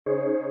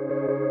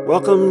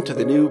Welcome to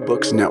the New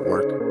Books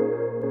Network.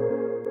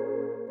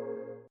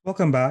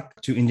 Welcome back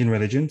to Indian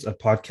Religions, a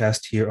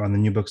podcast here on the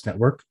New Books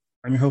Network.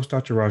 I'm your host,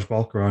 Dr. Raj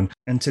Balkaran,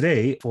 and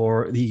today,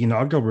 for the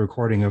inaugural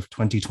recording of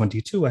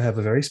 2022, I have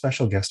a very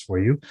special guest for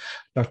you,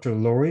 Dr.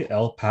 Laurie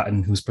L.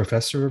 Patton, who's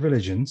Professor of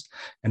Religions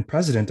and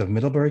President of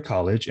Middlebury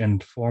College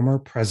and former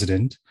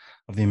President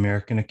of the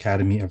American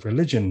Academy of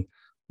Religion.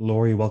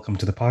 Laurie, welcome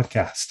to the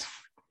podcast.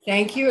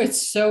 Thank you.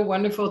 It's so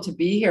wonderful to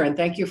be here, and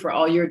thank you for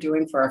all you're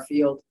doing for our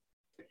field.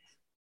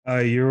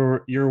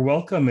 You're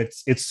welcome.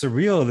 It's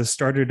surreal. This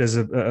started as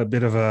a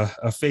bit of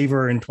a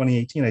favor in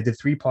 2018. I did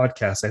 3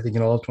 podcasts, I think,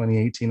 in all of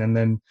 2018, and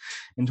then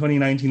in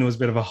 2019 it was a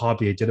bit of a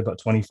hobby. I did about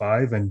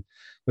 25, and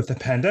with the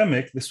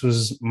pandemic, this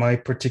was my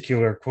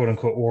particular quote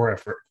unquote war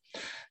effort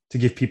to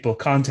give people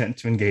content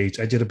to engage.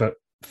 I did about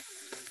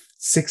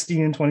 60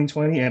 in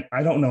 2020, and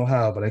I don't know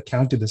how, but I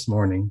counted this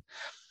morning.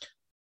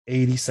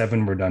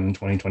 87 were done in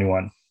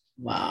 2021.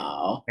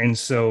 Wow. And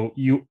so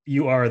you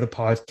are the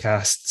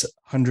podcast's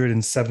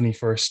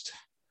 171st,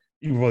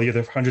 well, you're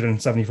the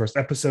 171st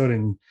episode,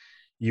 and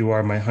you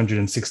are my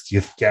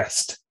 160th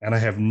guest. And I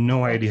have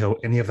no idea how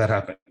any of that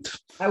happened.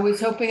 I was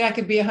hoping I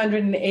could be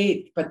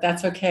 108, but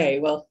that's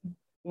okay. Well,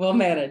 we'll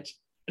manage.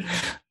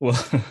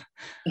 Well,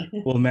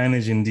 we'll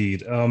manage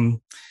indeed.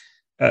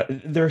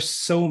 There are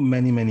so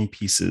many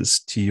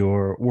pieces to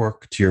your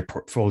work, to your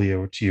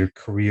portfolio, to your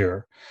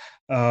career.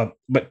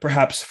 But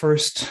perhaps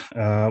first,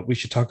 we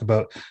should talk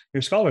about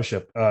your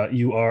scholarship.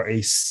 You are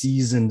a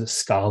seasoned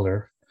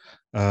scholar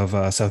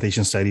of South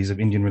Asian studies of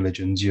Indian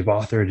religions. You've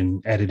authored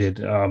and edited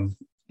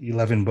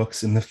 11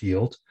 books in the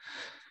field.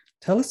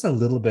 Tell us a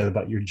little bit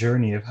about your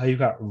journey of how you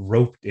got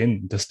roped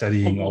into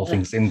studying all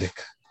things Indic.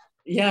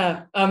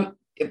 Yeah.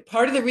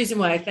 Part of the reason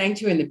why I thanked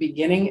you in the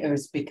beginning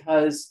is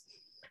because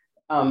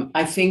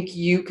I think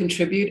you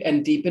contribute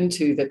and deepen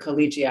to the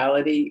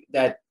collegiality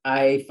that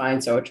I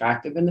find so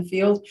attractive in the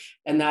field.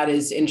 And that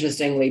is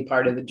interestingly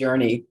part of the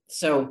journey.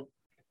 So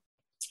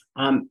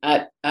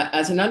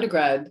as an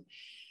undergrad,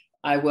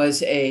 I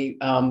was a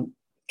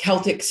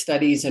Celtic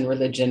studies and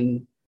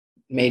religion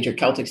major,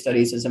 Celtic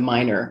studies as a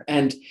minor.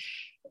 And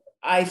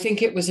I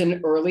think it was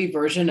an early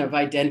version of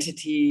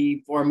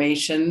identity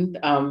formation.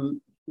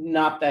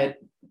 Not that,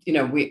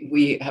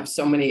 we have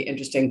so many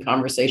interesting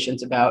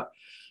conversations about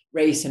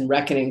race and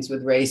reckonings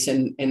with race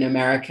in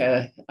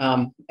America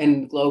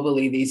and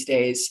globally these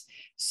days.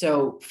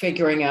 So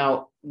figuring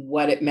out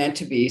what it meant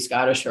to be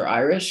Scottish or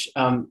Irish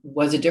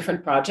was a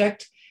different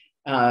project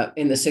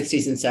in the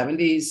 60s and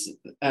 70s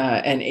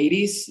and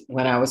 80s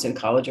when I was in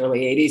college,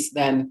 early 80s,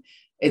 than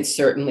it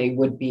certainly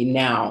would be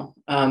now.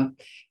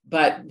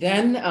 But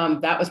then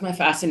that was my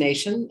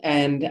fascination.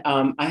 And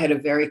I had a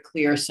very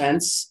clear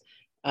sense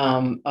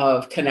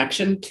of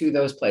connection to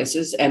those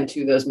places and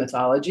to those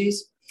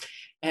mythologies.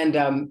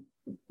 And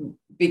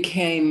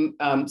became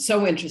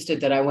so interested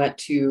that I went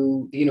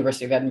to the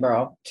University of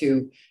Edinburgh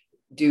to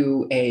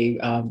do a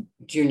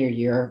junior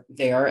year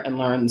there and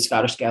learn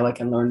Scottish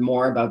Gaelic and learn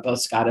more about both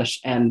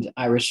Scottish and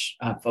Irish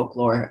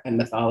folklore and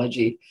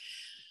mythology.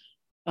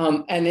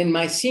 And in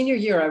my senior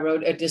year, I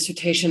wrote a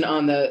dissertation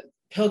on the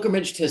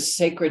pilgrimage to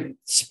sacred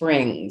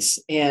springs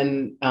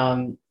in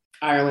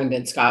Ireland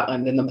and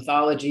Scotland and the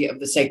mythology of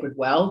the sacred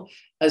well,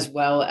 as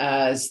well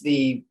as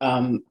the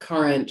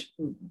current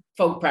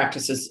folk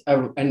practices.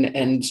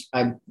 That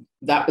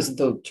was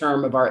the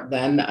term of art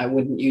then. I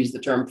wouldn't use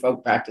the term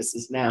folk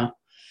practices now,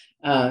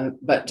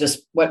 but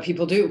just what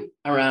people do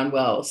around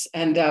wells.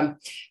 And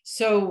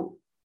so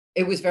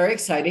it was very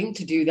exciting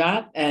to do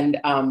that. And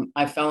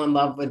I fell in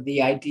love with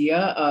the idea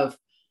of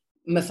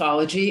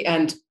mythology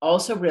and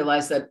also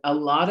realized that a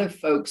lot of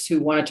folks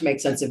who wanted to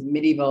make sense of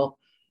medieval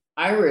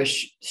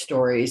Irish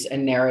stories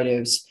and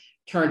narratives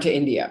turned to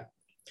India.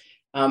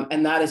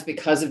 And that is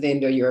because of the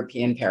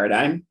Indo-European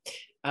paradigm.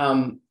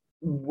 I've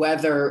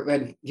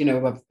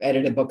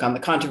edited a book on the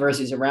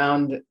controversies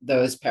around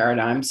those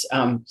paradigms.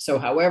 So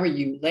however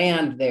you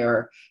land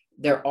there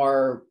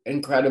are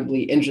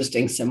incredibly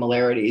interesting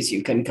similarities.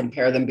 You can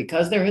compare them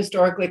because they're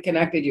historically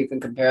connected. You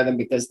can compare them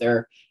because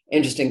they're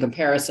interesting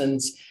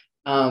comparisons.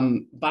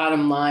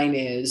 Bottom line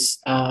is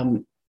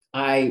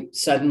I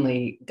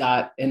suddenly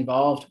got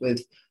involved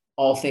with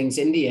all things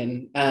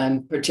Indian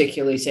and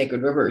particularly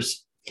sacred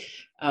rivers.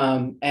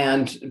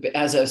 And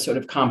as a sort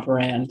of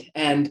comparand.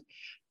 And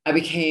I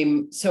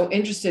became so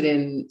interested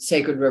in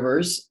sacred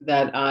rivers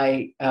that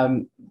I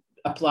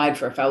applied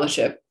for a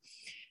fellowship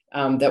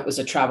that was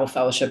a travel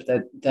fellowship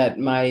that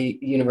my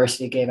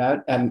university gave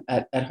out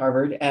at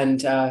Harvard. And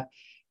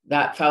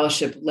that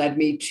fellowship led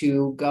me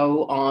to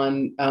go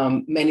on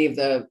many of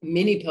the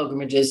mini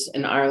pilgrimages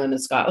in Ireland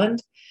and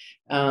Scotland,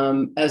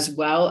 as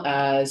well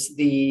as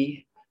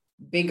the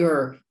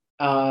bigger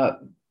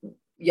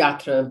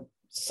yatra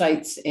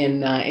sites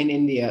in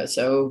India.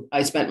 So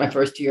I spent my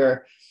first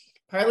year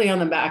partly on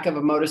the back of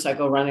a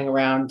motorcycle running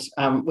around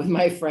with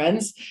my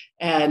friends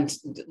and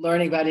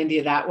learning about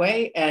India that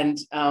way. And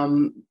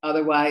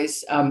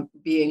otherwise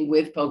being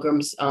with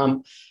pilgrims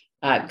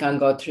at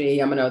Gangotri,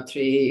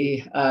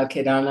 Yamunotri,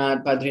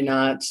 Kedarnath,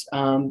 Badrinath,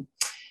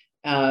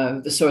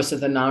 the source of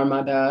the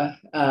Narmada,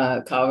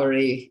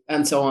 Kaveri,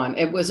 and so on.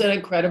 It was an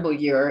incredible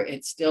year.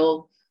 It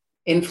still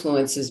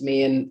influences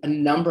me in a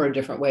number of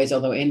different ways,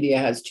 although India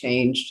has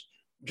changed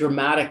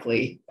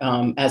dramatically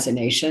as a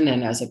nation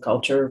and as a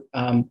culture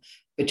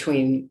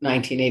between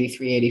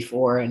 1983,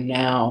 84, and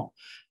now.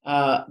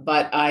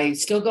 But I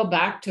still go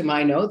back to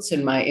my notes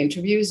and my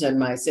interviews and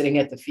my sitting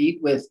at the feet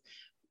with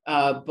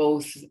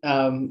both,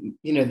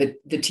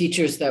 the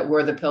teachers that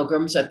were the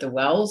pilgrims at the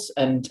wells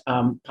and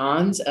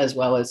ponds, as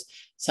well as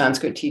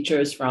Sanskrit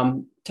teachers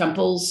from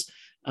temples.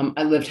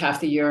 I lived half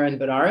the year in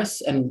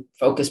Benares and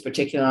focused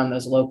particularly on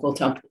those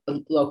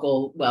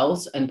local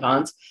wells and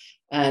ponds.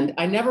 And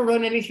I never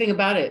wrote anything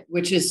about it,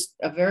 which is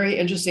a very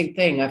interesting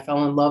thing. I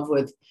fell in love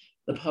with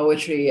the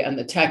poetry and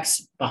the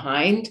texts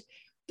behind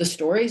the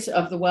stories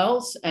of the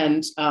wells,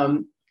 and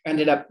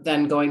ended up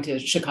then going to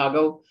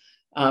Chicago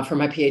for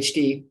my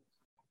PhD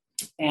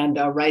and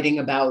writing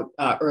about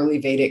early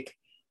Vedic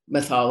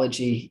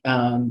mythology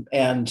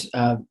and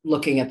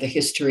looking at the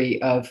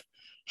history of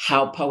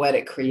how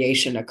poetic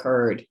creation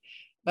occurred.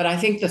 But I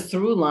think the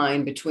through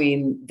line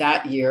between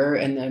that year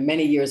and the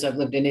many years I've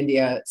lived in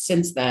India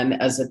since then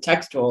as a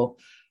textual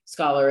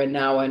scholar and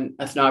now an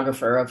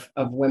ethnographer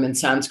of women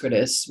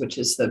Sanskritists, which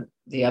is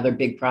the other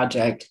big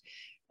project.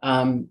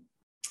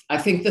 I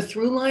think the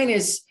through line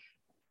is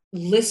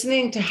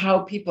listening to how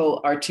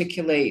people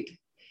articulate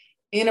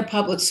in a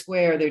public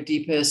square their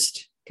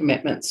deepest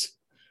commitments,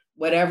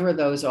 whatever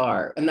those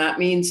are. And that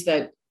means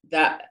that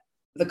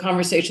the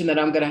conversation that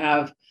I'm going to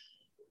have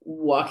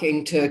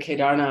walking to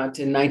Kedarnath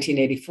in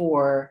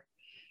 1984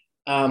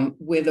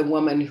 with a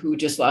woman who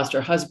just lost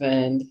her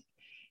husband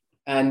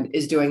and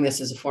is doing this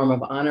as a form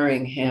of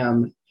honoring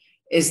him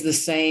is the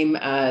same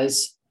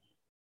as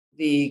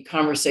the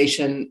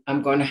conversation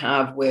I'm going to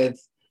have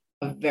with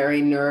a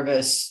very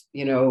nervous,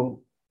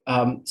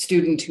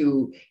 student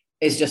who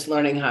is just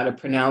learning how to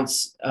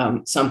pronounce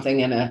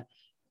something in a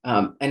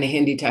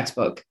Hindi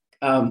textbook.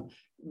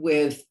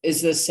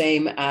 Is the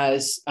same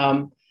as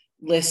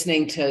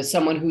listening to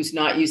someone who's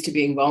not used to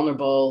being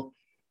vulnerable,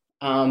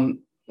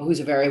 who's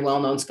a very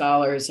well-known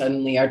scholar,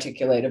 suddenly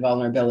articulate a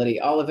vulnerability.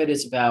 All of it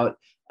is about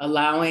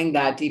allowing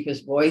that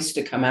deepest voice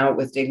to come out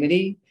with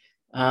dignity,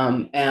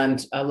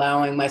 and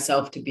allowing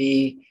myself to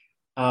be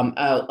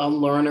a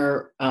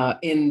learner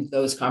in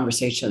those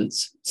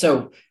conversations.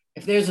 So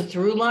if there's a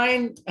through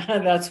line,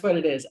 that's what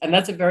it is. And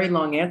that's a very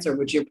long answer,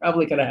 which you're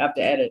probably going to have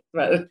to edit.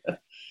 But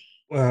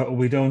Well,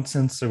 we don't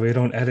censor, we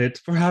don't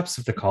edit. Perhaps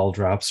if the call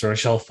drops or a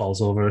shelf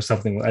falls over or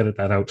something, we'll edit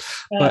that out.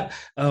 But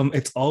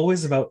it's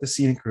always about the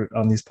scenic route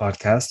on these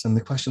podcasts, and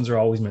the questions are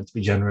always meant to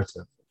be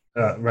generative,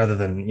 rather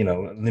than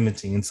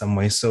limiting in some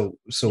way. So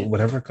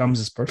whatever comes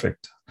is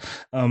perfect.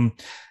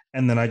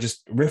 And then I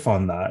just riff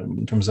on that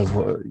in terms of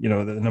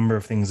the number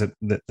of things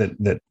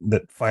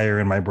that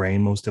fire in my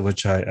brain, most of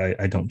which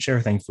I don't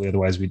share, thankfully.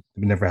 Otherwise, we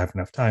never have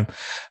enough time.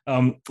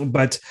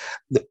 But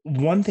the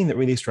one thing that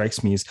really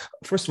strikes me is,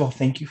 first of all,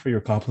 thank you for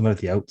your compliment at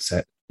the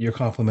outset. Your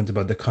compliment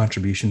about the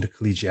contribution to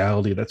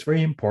collegiality. That's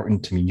very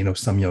important to me.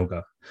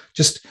 Samyoga,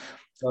 just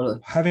totally.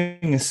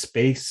 Having a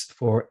space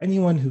for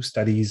anyone who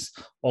studies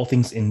all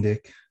things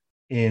Indic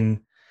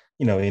in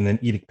an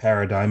Edic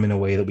paradigm in a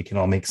way that we can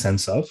all make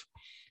sense of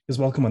is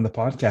welcome on the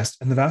podcast.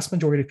 And the vast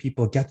majority of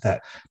people get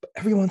that. But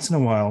every once in a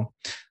while,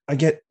 I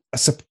get a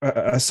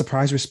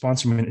surprise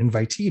response from an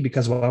invitee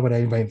because, well, why would I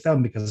invite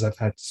them? Because I've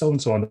had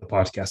so-and-so on the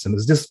podcast, and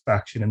there's this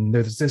faction, and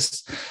there's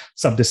this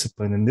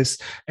subdiscipline, and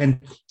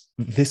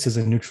this is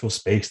a neutral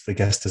space the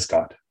guest has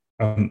got.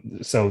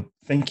 So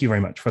thank you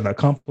very much for that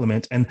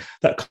compliment. And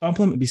that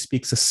compliment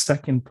bespeaks a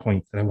second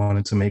point that I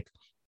wanted to make,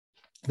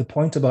 the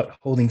point about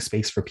holding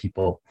space for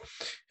people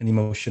and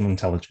emotional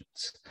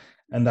intelligence.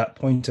 And that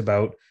point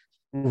about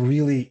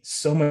really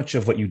so much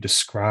of what you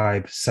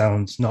describe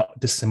sounds not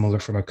dissimilar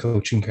from a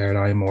coaching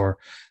paradigm or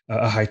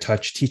a high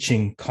touch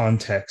teaching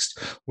context,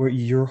 where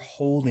you're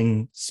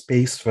holding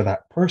space for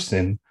that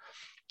person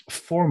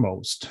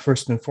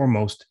first and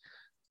foremost,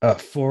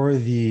 for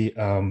the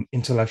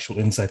intellectual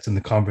insights and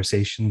the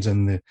conversations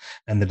and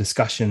the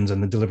discussions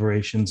and the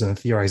deliberations and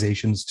the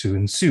theorizations to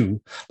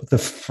ensue. But the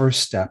first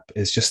step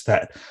is just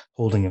that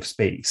holding of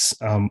space.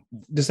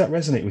 Does that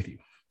resonate with you?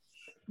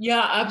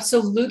 Yeah,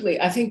 absolutely.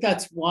 I think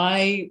that's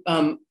why,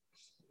 I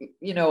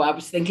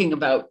was thinking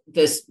about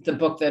the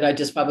book that I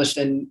just published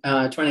in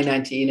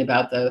 2019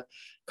 about the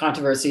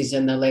controversies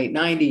in the late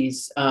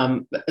 90s,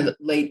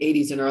 late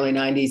 80s and early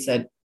 90s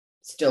that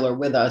still are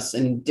with us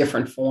in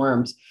different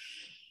forms.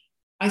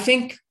 I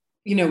think,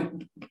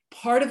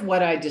 part of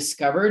what I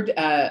discovered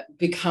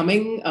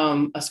becoming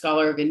a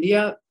scholar of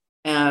India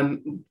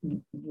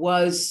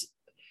was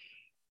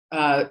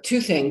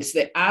two things: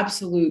 the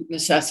absolute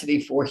necessity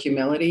for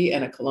humility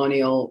in a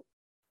colonial,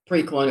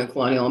 pre-colonial,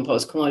 colonial, and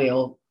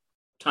post-colonial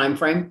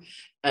timeframe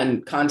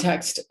and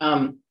context.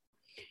 And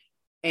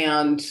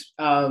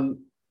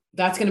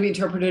that's going to be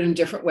interpreted in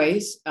different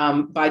ways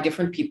by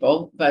different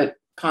people, but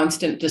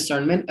constant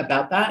discernment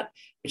about that,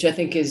 which I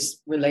think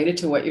is related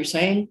to what you're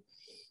saying.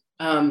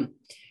 And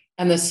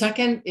the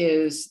second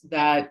is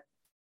that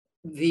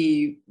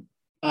the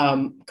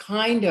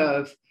kind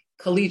of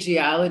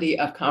collegiality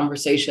of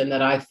conversation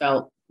that I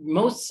felt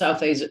most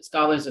South Asia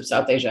scholars of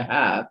South Asia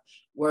have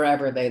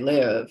wherever they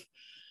live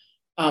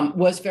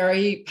was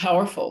very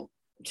powerful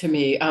to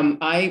me.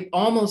 I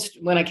almost,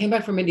 when I came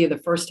back from India the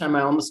first time,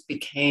 I almost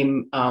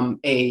became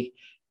a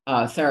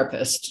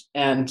therapist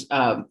and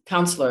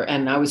counselor.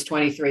 And I was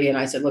 23, and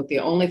I said, look, the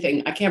only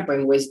thing, I can't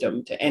bring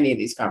wisdom to any of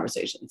these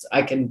conversations.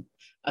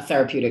 A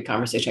therapeutic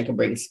conversation, I can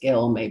bring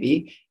skill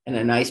maybe and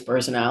a nice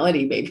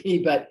personality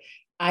maybe, but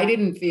I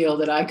didn't feel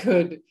that I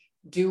could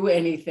do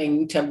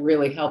anything to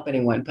really help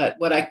anyone. But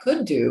what I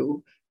could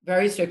do,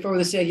 very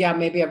straightforward, say, yeah,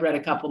 maybe I've read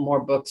a couple more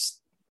books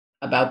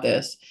about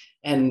this.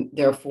 And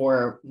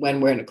therefore,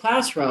 when we're in a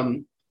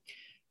classroom,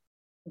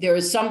 there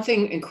is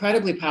something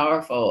incredibly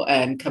powerful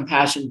and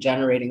compassion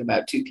generating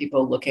about two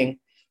people looking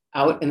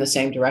out in the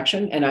same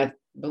direction. And I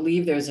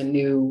believe there's a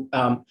new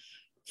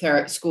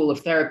school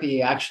of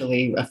therapy.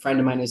 Actually, a friend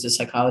of mine who's a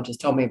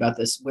psychologist told me about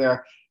this,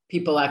 where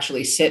people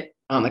actually sit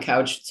on the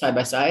couch side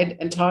by side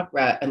and talk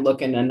and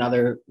look in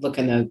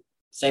the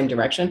same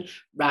direction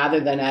rather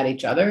than at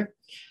each other,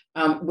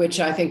 which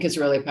I think is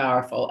really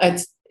powerful.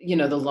 It's,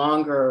 the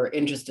longer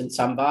interest in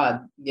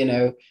Samvad,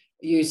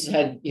 you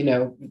said,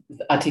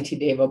 Atiti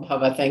Deva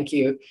Bhava, thank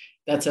you.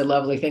 That's a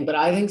lovely thing. But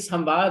I think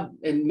Samvad,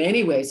 in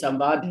many ways,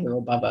 Samvad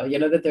Deva Bhava,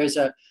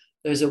 that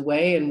there's a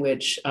way in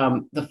which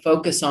the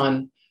focus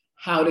on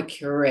how to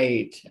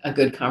curate a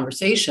good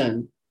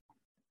conversation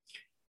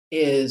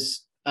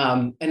is,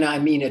 and I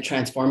mean a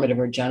transformative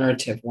or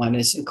generative one,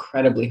 is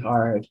incredibly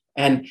hard.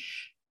 And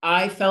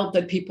I felt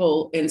that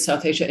people in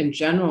South Asia in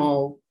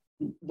general,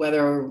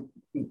 whether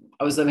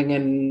I was living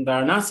in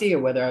Varanasi or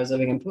whether I was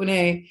living in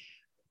Pune,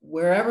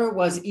 wherever it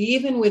was,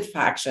 even with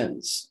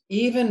factions,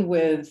 even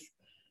with,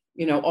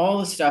 all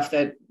the stuff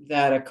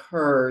that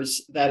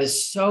occurs that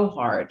is so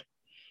hard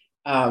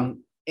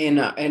in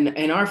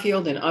our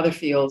field and other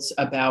fields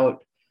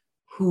about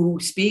who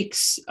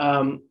speaks,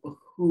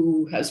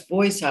 who has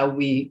voice, how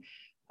we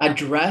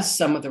address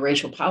some of the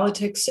racial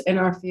politics in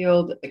our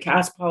field, the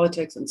caste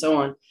politics, and so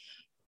on.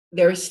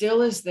 There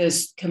still is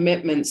this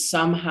commitment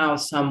somehow,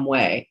 some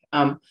way,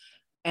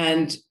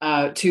 and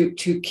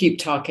to keep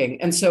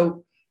talking. And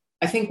so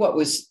I think what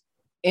was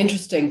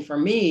interesting for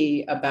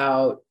me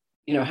about,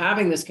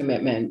 having this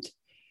commitment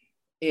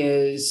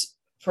is,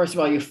 first of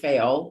all, you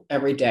fail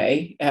every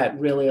day at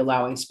really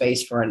allowing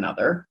space for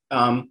another.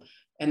 And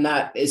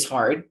that is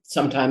hard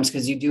sometimes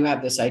because you do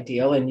have this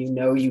ideal and you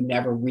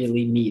never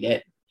really meet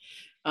it.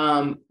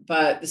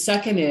 But the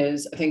second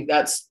is, I think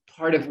that's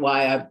part of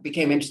why I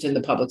became interested in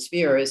the public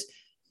sphere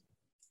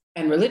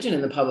and religion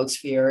in the public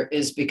sphere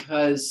is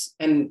because,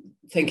 and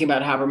thinking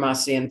about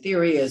Habermasian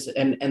theory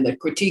and the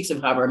critiques of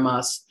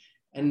Habermas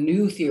and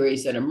new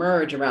theories that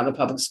emerge around the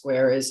public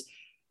square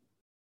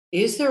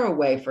is there a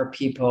way for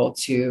people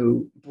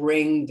to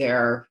bring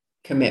their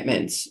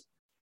commitments,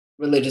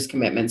 religious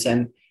commitments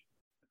and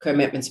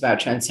commitments about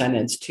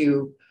transcendence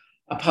to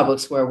a public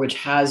square, which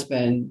has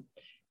been,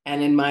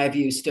 and in my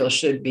view, still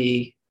should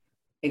be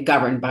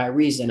governed by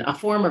reason, a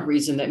form of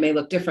reason that may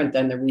look different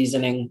than the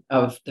reasoning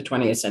of the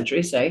 20th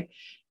century, say.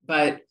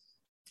 But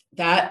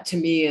that to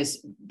me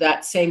is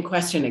that same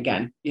question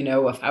again,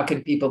 of how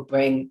can people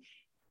bring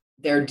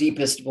their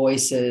deepest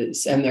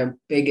voices and their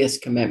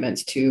biggest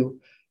commitments to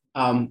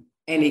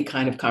any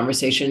kind of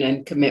conversation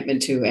and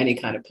commitment to any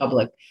kind of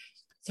public.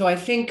 So I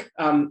think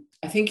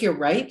you're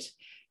right.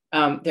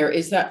 There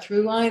is that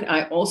through line.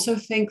 I also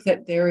think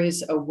that there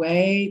is a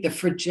way, the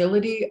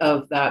fragility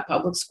of that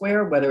public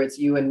square, whether it's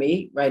you and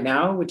me right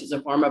now, which is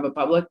a form of a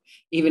public,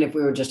 even if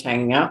we were just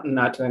hanging out and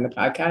not doing a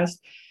podcast,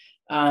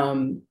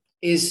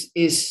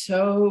 is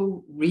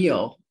so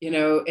real,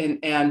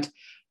 and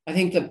I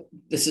think that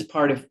this is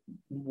part of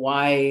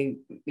why,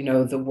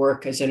 the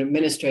work as an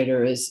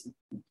administrator is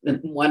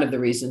one of the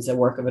reasons the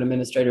work of an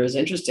administrator is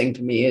interesting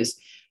to me is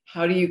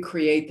how do you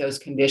create those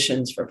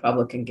conditions for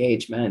public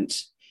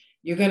engagement?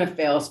 You're going to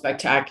fail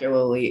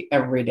spectacularly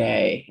every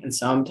day. And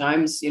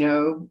sometimes,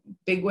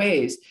 big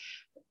ways,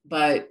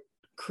 but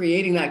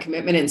creating that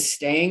commitment and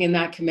staying in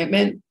that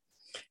commitment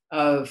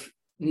of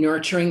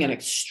nurturing an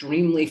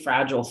extremely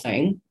fragile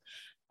thing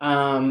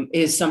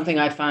is something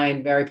I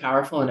find very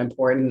powerful and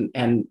important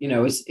and,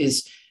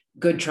 is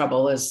good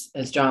trouble, as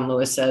John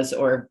Lewis says,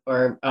 or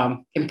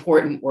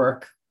important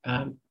work.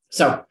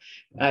 So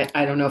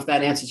I don't know if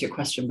that answers your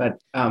question, but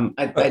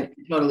I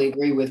totally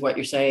agree with what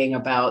you're saying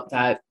about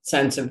that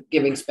sense of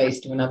giving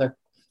space to another.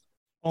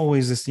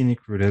 Always the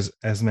scenic route,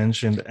 as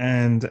mentioned,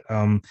 and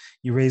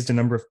you raised a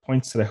number of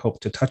points that I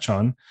hope to touch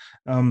on.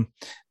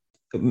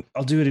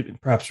 I'll do it in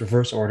perhaps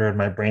reverse order in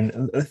my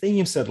brain. The thing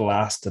you said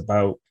last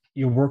about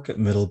your work at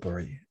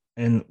Middlebury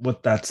and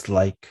what that's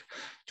like.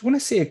 Do you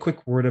want to say a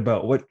quick word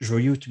about what drew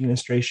you to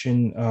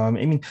administration?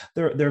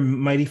 There are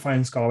mighty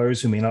fine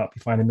scholars who may not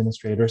be fine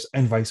administrators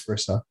and vice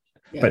versa.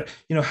 Yeah.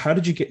 But, how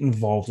did you get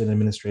involved in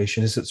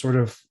administration? Is it sort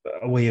of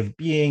a way of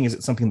being? Is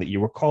it something that you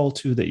were called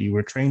to, that you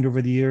were trained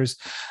over the years?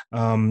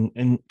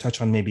 And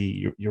touch on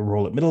maybe your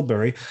role at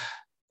Middlebury.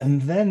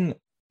 And then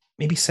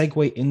maybe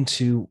segue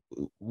into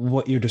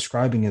what you're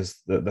describing as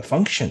the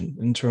function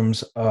in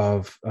terms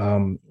of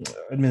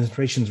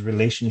administration's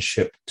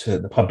relationship to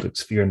the public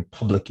sphere and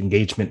public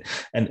engagement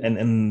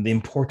and the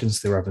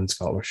importance thereof in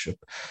scholarship.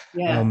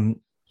 Yeah.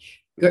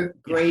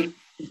 Great.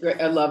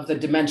 I love the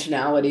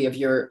dimensionality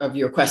of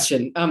your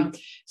question.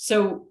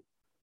 So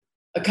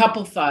a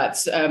couple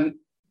thoughts.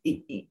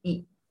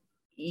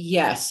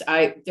 Yes,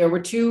 there were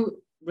two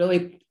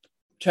really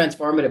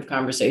transformative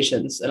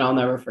conversations that I'll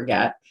never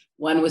forget.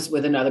 One was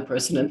with another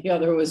person and the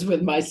other was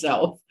with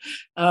myself.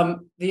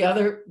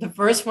 The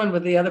first one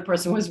with the other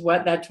person was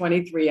that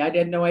 23. I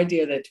had no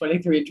idea that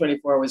 23 and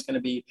 24 was going to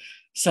be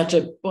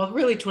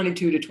really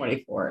 22 to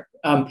 24.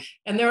 And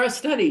there are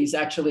studies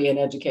actually in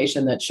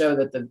education that show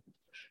that the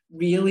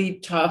really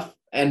tough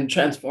and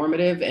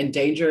transformative and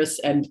dangerous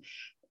and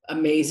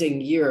amazing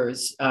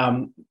years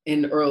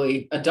in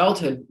early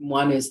adulthood.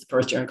 One is the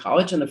first year in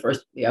college, and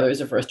the other is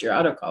the first year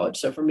out of college.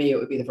 So for me, it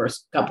would be the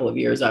first couple of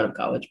years out of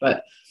college.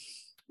 But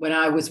when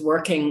I was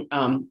working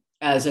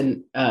as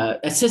an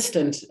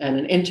assistant and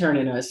an intern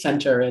in a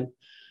center in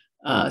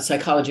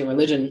psychology and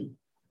religion,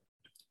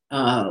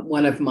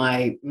 one of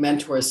my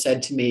mentors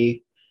said to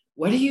me,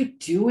 "What are you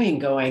doing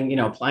going,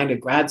 applying to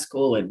grad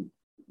school and,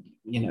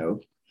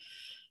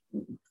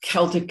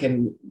 Celtic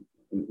and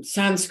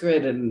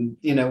Sanskrit and,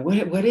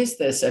 what is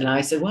this?" And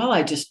I said, "Well,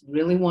 I just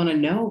really want to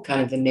know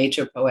kind of the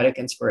nature of poetic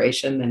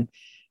inspiration and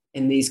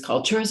in these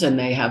cultures. And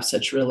they have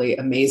such really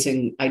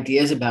amazing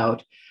ideas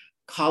about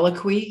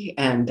colloquy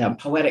and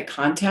poetic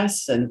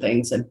contests and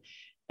things."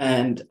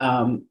 And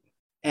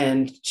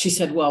she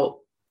said,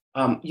 "Well,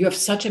 you have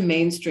such a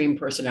mainstream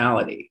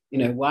personality.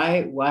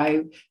 Why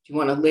do you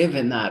want to live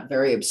in that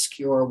very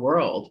obscure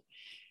world?"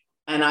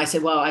 And I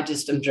said, "Well, I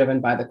just am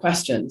driven by the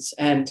questions."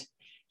 And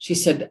she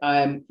said,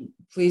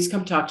 "Please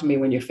come talk to me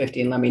when you're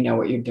 50 and let me know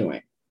what you're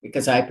doing,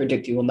 because I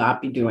predict you will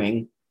not be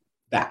doing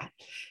that."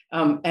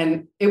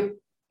 And it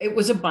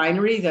was a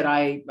binary that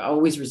I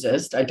always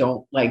resist. I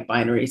don't like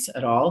binaries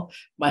at all.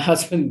 My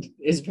husband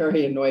is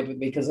very annoyed with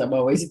me because I'm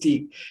always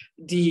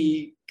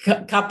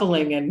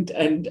decoupling and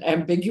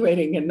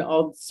ambiguating and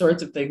all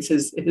sorts of things,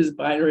 his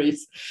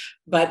binaries.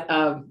 But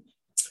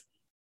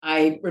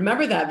I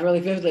remember that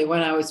really vividly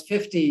when I was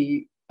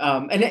 50.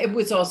 And it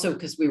was also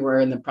because we were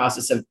in the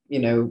process of,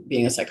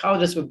 being a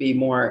psychologist would be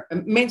more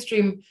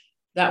mainstream.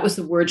 That was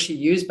the word she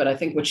used, but I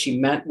think what she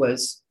meant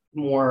was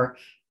more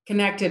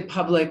connected,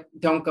 public,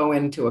 don't go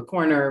into a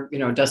corner,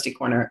 dusty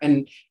corner.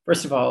 And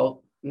first of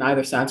all,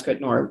 neither Sanskrit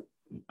nor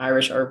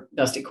Irish are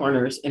dusty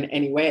corners in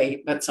any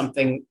way, but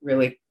something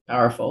really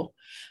powerful.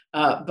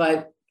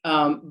 But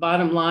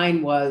bottom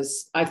line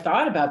was, I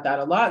thought about that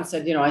a lot and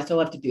said, I still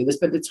have to do this,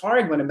 but it's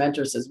hard when a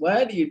mentor says,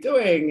 "What are you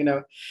doing?"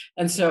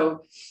 And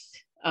so,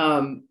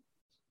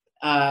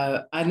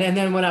 and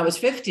then when I was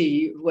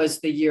 50 was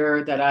the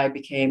year that I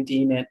became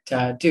dean at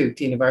Duke,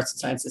 Dean of Arts and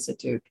Sciences at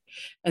Duke.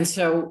 And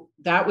so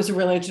that was a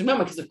really interesting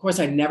moment because, of course,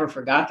 I never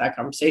forgot that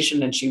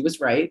conversation. And she was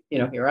right.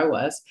 Here I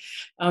was.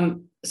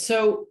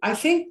 So I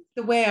think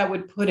the way I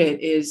would put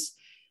it is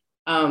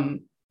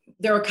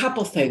there are a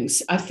couple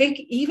things. I think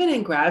even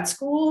in grad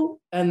school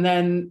and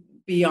then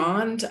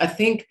beyond, I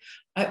think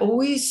I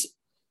always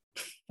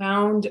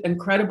found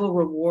incredible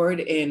reward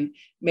in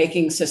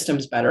making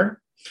systems better.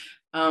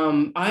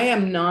 I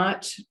am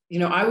not,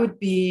 I would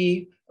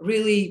be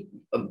really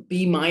a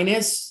B-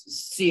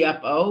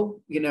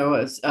 CFO,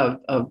 as a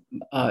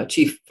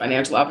chief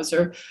financial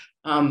officer.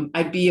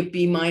 I'd be a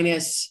B-,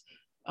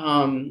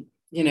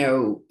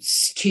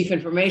 chief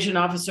information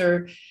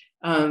officer.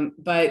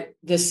 But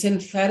the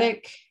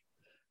synthetic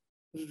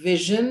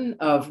vision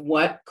of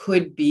what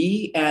could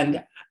be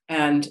and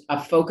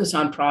a focus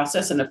on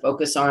process and a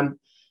focus on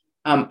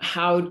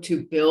how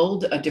to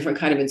build a different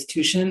kind of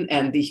institution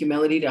and the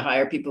humility to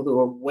hire people who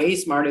are way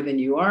smarter than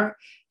you are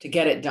to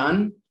get it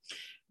done.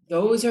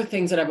 Those are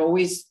things that I've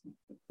always,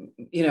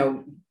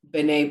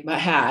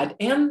 had.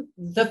 And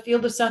the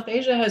field of South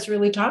Asia has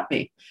really taught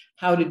me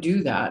how to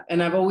do that.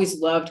 And I've always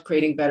loved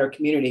creating better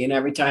community. And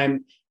every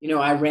time,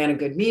 I ran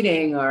a good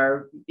meeting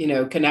or,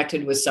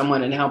 connected with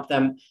someone and helped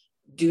them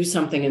do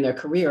something in their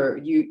career,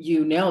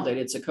 you nailed it.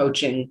 It's a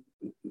coaching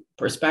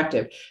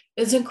perspective.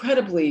 It's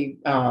incredibly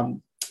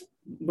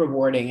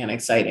rewarding and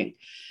exciting.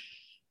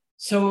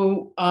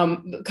 So a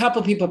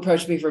couple of people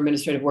approached me for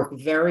administrative work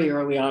very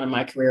early on in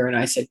my career, and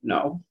I said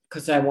no,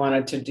 because I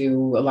wanted to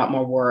do a lot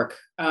more work.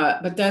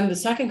 But then the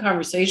second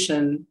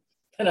conversation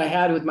that I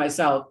had with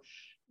myself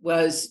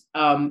was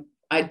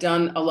I'd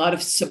done a lot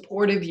of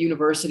supportive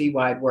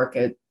university-wide work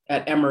at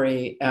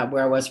Emory,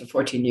 where I was for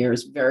 14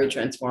 years, very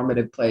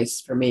transformative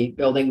place for me,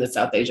 building the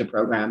South Asia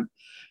program.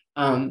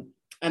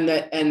 And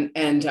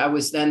I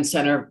was then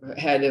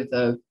head of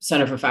the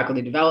Center for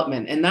Faculty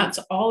Development. And that's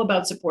all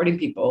about supporting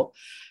people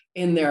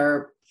in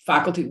their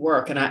faculty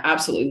work. And I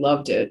absolutely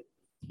loved it.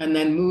 And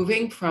then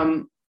moving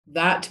from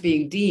that to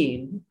being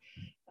dean,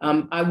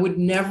 I would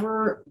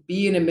never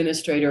be an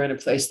administrator in a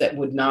place that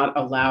would not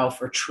allow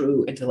for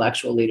true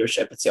intellectual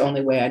leadership. It's the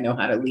only way I know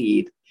how to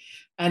lead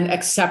and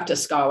accept a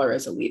scholar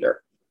as a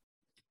leader.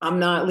 I'm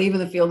not leaving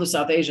the field of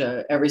South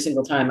Asia every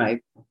single time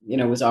I,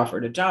 was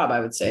offered a job. I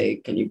would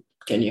say, can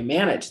you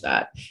manage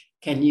that?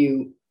 Can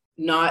you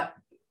not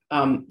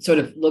sort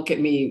of look at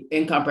me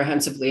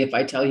incomprehensively if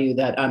I tell you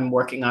that I'm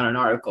working on an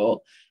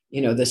article,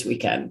 this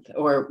weekend,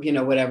 or,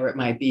 whatever it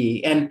might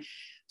be. And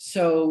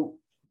so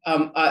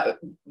the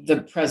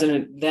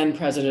then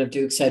president of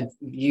Duke said,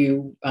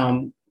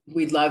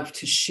 we'd love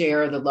to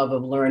share the love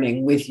of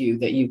learning with you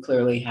that you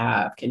clearly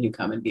have. Can you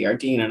come and be our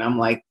dean? And I'm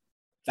like,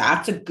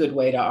 that's a good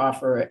way to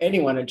offer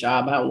anyone a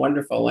job. How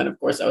wonderful. And of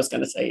course I was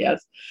going to say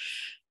yes.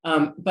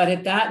 But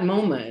at that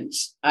moment,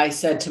 I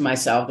said to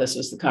myself, this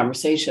was the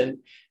conversation,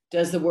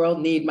 does the world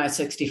need my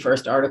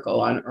 61st article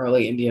on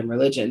early Indian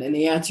religion? And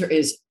the answer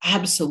is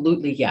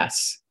absolutely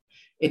yes,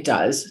 it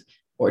does.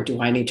 Or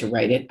do I need to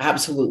write it?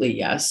 Absolutely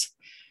yes.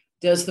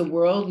 Does the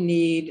world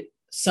need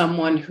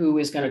someone who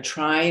is going to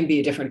try and be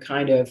a different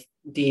kind of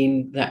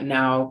dean, that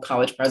now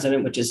college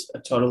president, which is a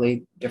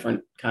totally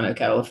different kind of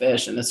kettle of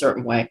fish in a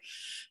certain way,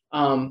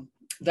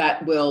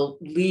 that will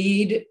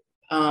lead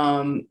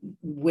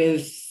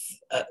with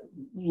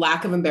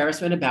lack of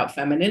embarrassment about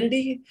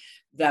femininity,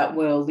 that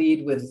will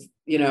lead with,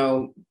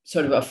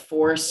 sort of a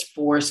force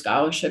for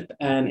scholarship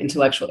and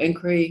intellectual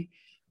inquiry,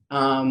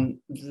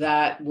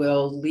 that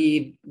will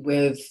lead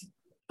with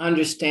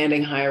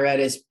understanding higher ed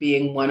as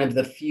being one of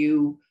the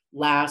few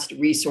last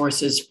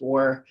resources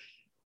for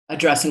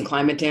addressing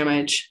climate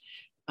damage,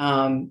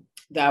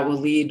 that will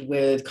lead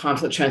with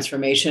conflict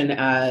transformation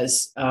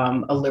as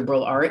a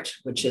liberal art,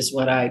 which is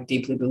what I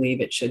deeply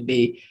believe it should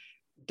be.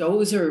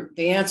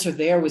 The answer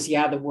there was,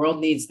 yeah, the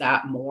world needs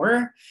that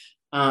more.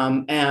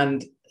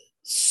 And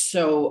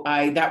so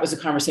that was a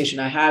conversation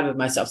I had with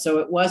myself. So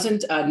it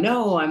wasn't,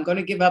 no, I'm going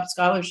to give up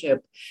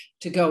scholarship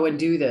to go and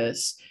do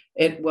this.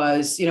 It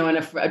was,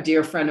 and a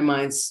dear friend of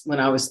mine's, when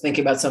I was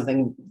thinking about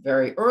something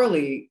very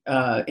early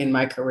in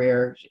my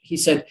career, he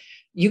said,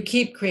 you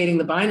keep creating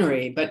the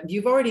binary, but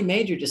you've already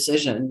made your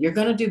decision. You're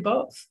going to do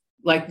both.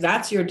 Like,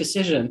 that's your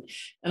decision.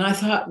 And I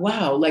thought,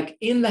 wow, like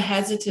in the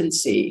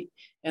hesitancy,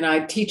 and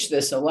I teach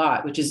this a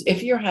lot, which is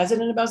if you're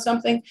hesitant about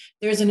something,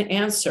 there's an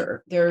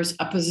answer, there's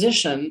a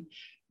position,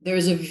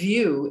 there's a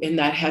view in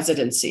that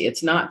hesitancy.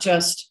 It's not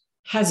just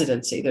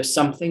hesitancy, there's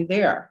something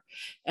there.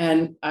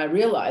 And I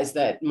realized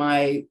that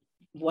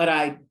what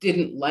I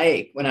didn't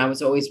like when I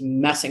was always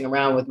messing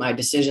around with my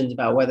decisions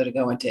about whether to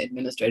go into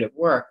administrative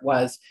work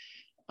was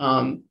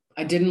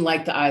I didn't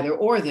like the either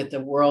or that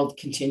the world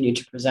continued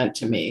to present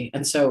to me.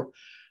 And so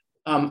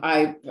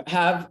I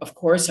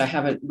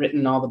haven't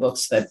written all the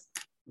books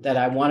that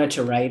I wanted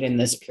to write in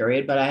this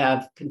period, but I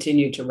have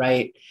continued to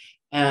write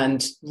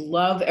and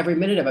love every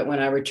minute of it.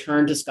 When I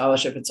return to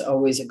scholarship, it's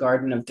always a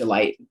garden of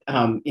delight,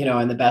 in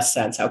the best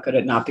sense. How could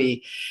it not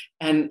be?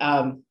 And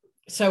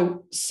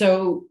so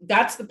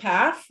that's the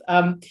path.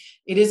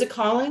 It is a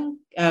calling,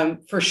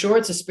 for sure.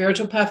 It's a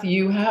spiritual path.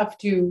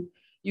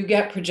 You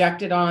get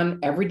projected on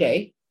every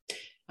day.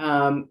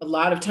 A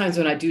lot of times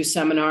when I do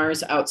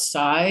seminars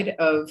outside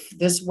of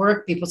this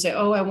work, people say,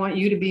 oh, I want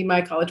you to be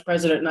my college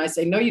president. And I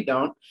say, no, you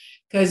don't,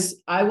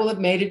 because I will have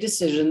made a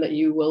decision that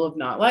you will have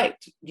not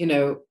liked,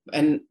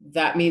 and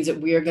that means that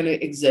we are going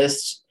to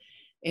exist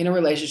in a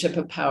relationship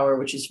of power,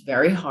 which is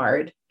very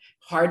hard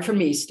for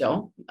me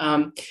still.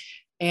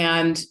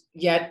 And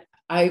yet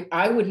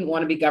I wouldn't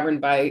want to be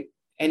governed by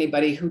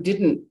anybody who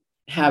didn't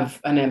have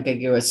an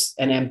ambiguous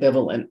and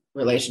ambivalent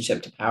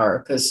relationship to power,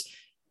 because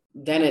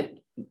then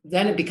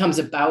it becomes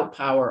about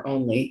power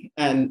only.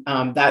 And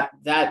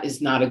that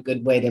is not a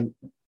good way to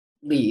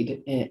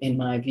lead in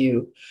my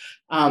view.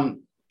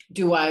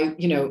 Do I,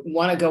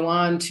 want to go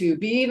on to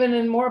be even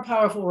in more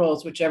powerful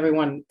roles, which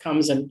everyone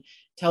comes and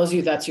tells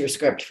you that's your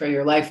script for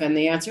your life? And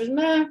the answer is,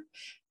 nah,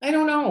 I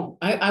don't know.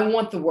 I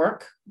want the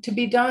work to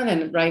be done.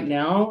 And right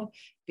now,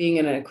 being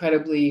an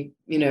incredibly,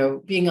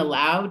 being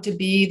allowed to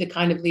be the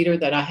kind of leader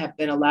that I have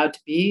been allowed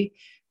to be,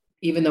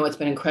 even though it's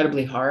been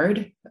incredibly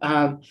hard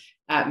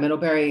at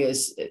Middlebury,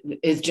 is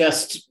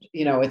just,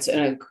 it's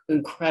an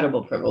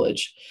incredible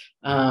privilege.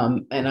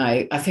 And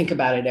I think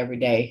about it every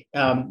day.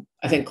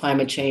 I think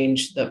climate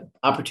change, the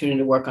opportunity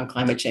to work on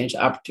climate change,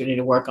 the opportunity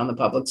to work on the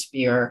public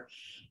sphere,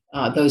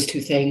 those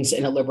two things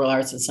in a liberal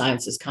arts and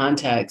sciences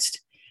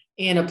context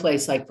in a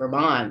place like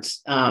Vermont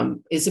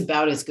is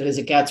about as good as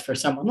it gets for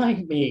someone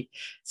like me.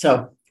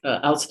 So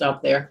I'll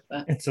stop there.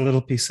 It's a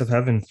little piece of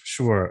heaven for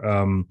sure.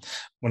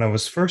 When I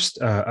was first,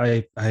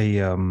 I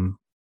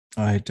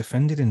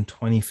defended in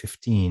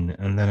 2015,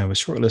 and then I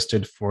was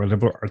shortlisted for a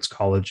liberal arts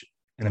college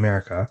in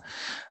America.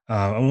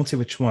 I won't say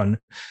which one.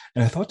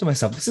 And I thought to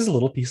myself, this is a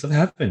little piece of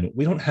heaven.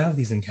 We don't have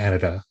these in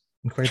Canada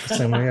in quite the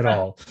same way at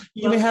all.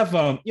 You may have,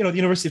 the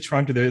University of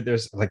Toronto,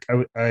 there's like,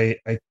 I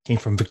came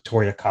from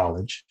Victoria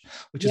College,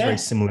 which is very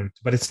similar,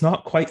 but it's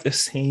not quite the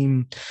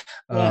same,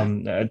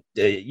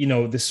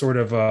 this sort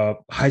of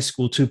high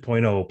school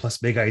 2.0 plus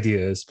big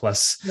ideas,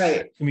 plus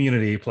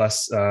community,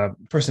 plus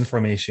person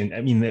formation.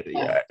 I mean,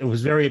 it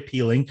was very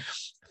appealing.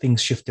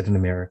 Things shifted in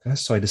America.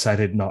 So I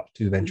decided not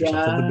to venture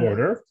south of the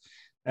border.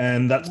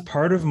 And that's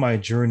part of my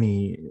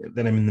journey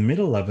that I'm in the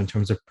middle of in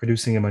terms of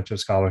producing a bunch of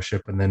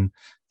scholarship and then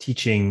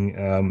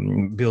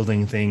teaching,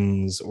 building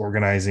things,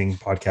 organizing,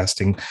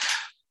 podcasting.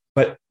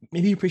 But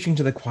maybe you're preaching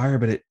to the choir,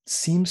 but it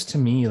seems to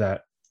me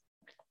that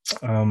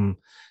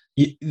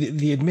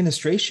the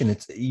administration,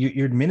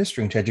 you're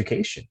administering to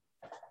education,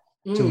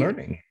 to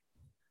learning.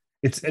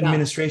 It's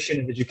administration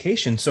and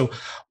education. So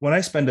when I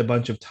spend a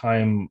bunch of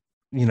time,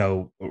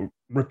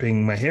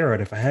 ripping my hair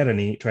out if I had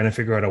any, trying to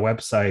figure out a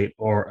website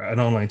or an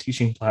online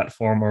teaching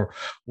platform or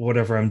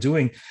whatever I'm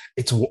doing,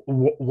 it's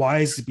why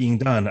is it being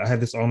done? I have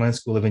this online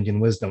school of Indian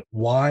wisdom.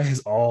 Why has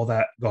all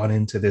that gone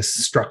into this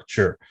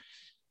structure?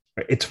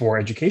 It's for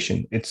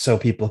education. It's so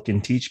people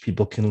can teach,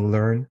 people can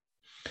learn,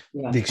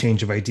 the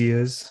exchange of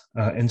ideas.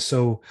 And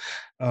so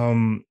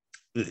I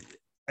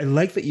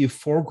like that you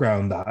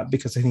foreground that,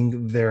 because I think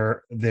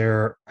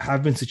there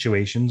have been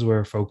situations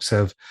where folks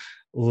have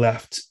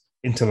left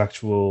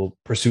intellectual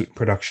pursuit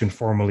production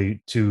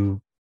formally to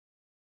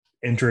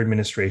enter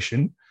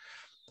administration.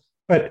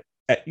 But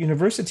at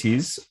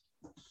universities,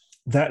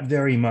 that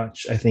very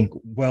much, I think,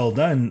 well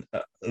done,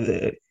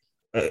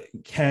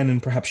 can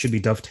and perhaps should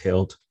be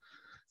dovetailed.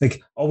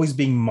 Like always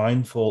being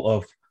mindful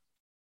of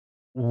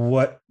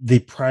what the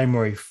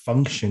primary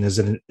function is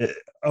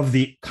of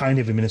the kind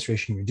of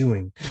administration you're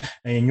doing.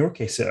 And in your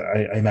case,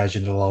 I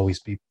imagine it'll always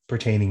be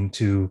pertaining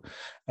to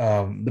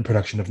the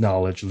production of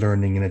knowledge,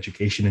 learning, and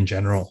education in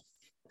general.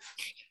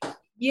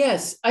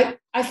 Yes,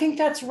 I think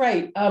that's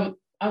right. I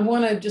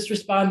want to just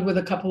respond with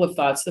a couple of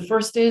thoughts. The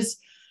first is,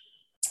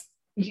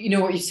 what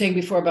you're saying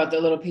before about the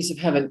little piece of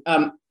heaven.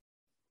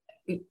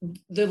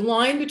 The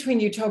line between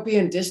utopia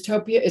and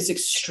dystopia is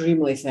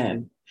extremely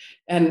thin.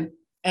 And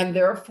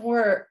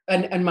therefore,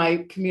 and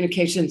my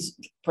communications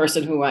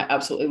person, who I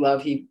absolutely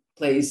love, he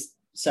plays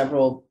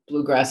several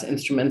bluegrass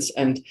instruments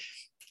and,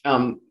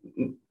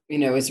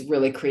 is a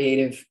really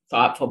creative,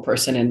 thoughtful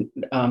person,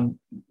 and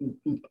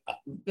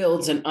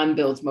builds and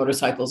unbuilds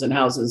motorcycles and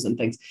houses and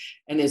things,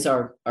 and is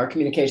our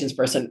communications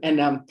person. And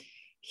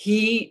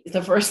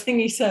the first thing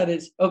he said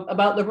is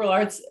about liberal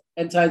arts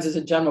and sciences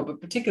in general, but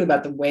particularly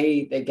about the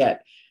way they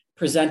get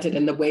presented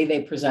and the way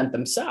they present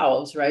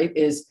themselves, right,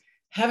 is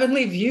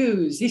heavenly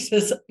views. He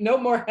says, no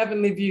more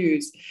heavenly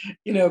views,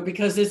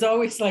 because there's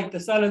always like the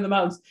sun and the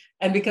mountains.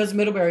 And because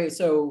Middlebury is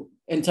so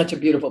in such a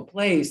beautiful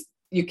place,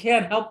 you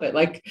can't help it.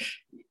 Like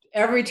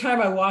every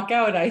time I walk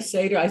out, I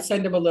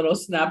send him a little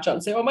snapshot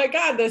and say, oh my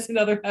God, there's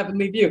another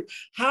heavenly view.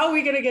 How are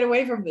we going to get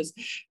away from this?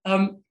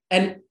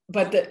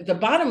 But the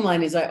bottom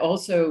line is I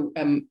also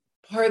am,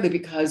 partly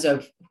because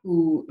of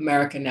who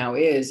America now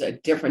is, a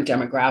different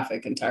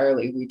demographic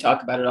entirely. We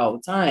talk about it all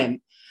the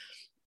time.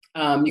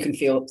 You can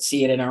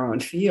see it in our own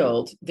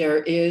field. There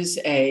is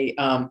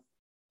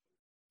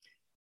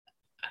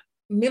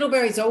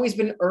Middlebury's always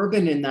been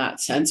urban in that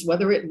sense,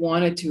 whether it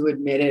wanted to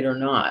admit it or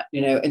not,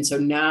 and so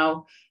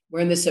now we're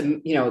in this,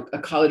 a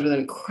college with an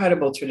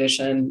incredible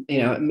tradition,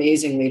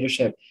 amazing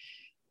leadership,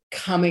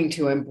 coming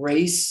to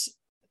embrace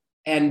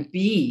and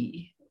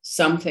be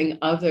something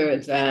other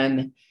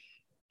than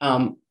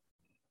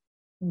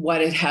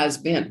what it has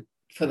been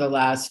for the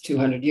last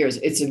 200 years.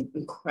 It's an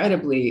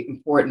incredibly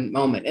important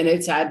moment. And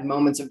it's had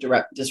moments of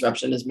direct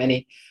disruption, as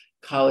many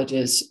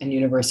colleges and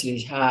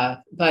universities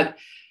have. But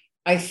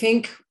I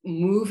think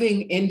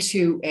moving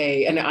into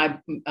and I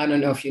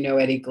don't know if you know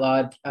Eddie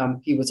Glaude,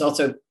 he was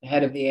also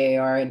head of the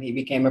AAR, and he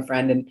became a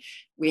friend. And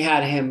we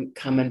had him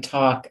come and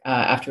talk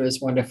after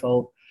his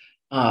wonderful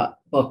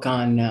book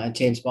on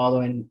James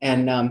Baldwin.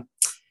 And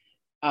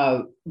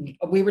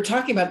we were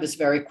talking about this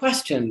very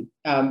question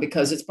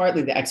because it's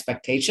partly the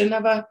expectation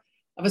of a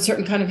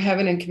certain kind of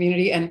heaven and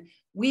community. And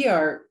we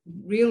are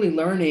really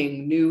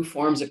learning new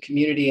forms of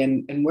community.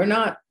 And we're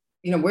not,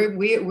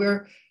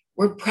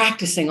 we're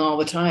practicing all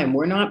the time.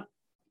 We're not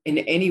in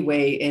any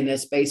way in a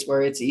space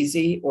where it's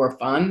easy or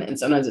fun. And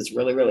sometimes it's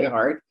really, really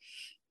hard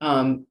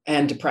and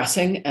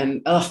depressing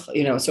and,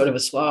 sort of a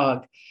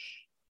slog.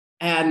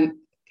 And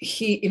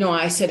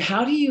I said,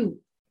 how do you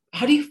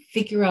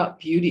figure out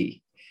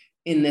beauty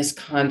in this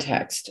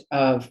context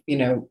of,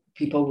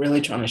 people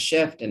really trying to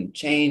shift and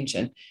change,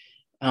 and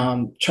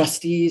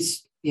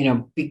trustees,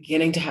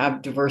 beginning to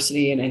have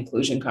diversity and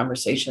inclusion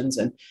conversations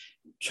and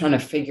trying to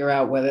figure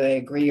out whether they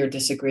agree or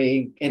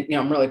disagree. And,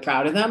 I'm really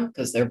proud of them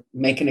because they're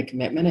making a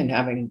commitment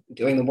and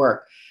doing the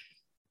work.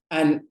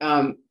 And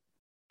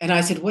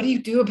I said, what do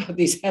you do about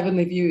these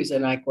heavenly views?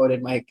 And I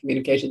quoted my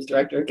communications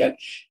director again.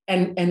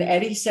 And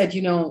Eddie said,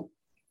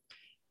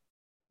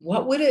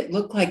 what would it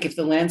look like if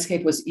the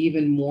landscape was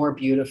even more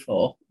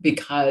beautiful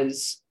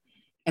because,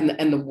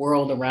 and the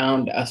world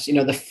around us,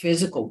 the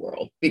physical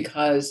world,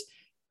 because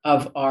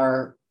of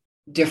our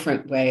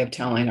different way of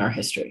telling our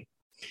history.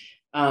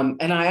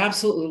 And I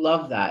absolutely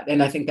love that.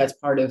 And I think that's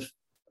part of,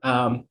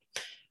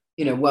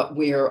 what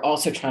we're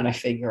also trying to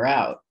figure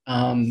out.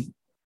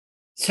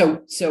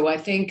 So I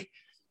think,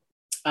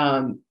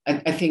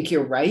 I think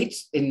you're right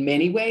in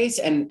many ways.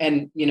 And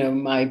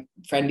my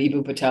friend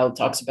Ibu Patel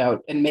talks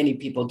about, and many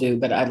people do,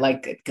 but I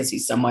like it because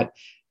he's in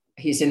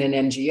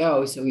an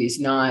NGO. So he's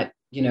not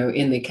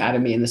in the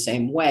academy in the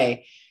same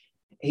way.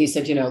 He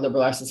said,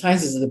 liberal arts and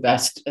sciences are the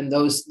best, and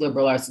those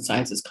liberal arts and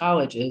sciences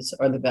colleges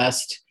are the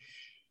best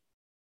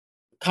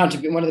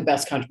one of the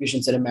best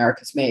contributions that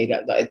America's made.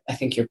 I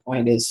think your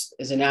point is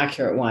an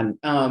accurate one.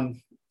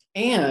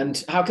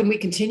 And how can we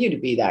continue to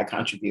be that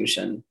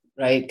contribution,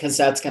 right? Because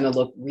that's going to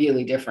look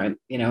really different,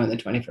 in the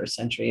 21st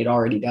century. It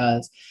already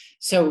does.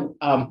 So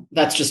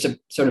that's just a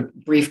sort of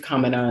brief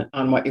comment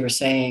on what you were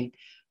saying.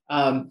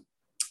 I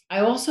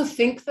also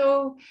think,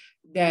 though,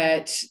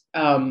 that,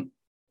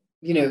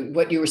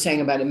 what you were saying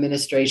about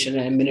administration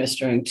and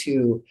administering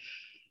to,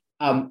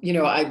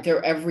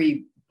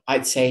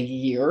 I'd say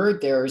year,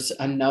 there's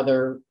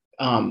another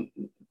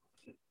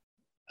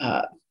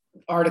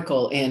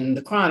article in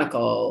the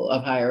Chronicle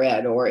of Higher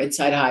Ed or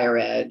Inside Higher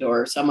Ed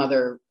or some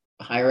other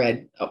higher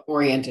ed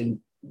oriented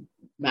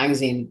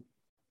magazine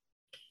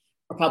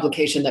or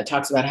publication that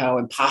talks about how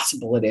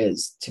impossible it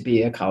is to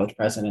be a college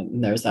president.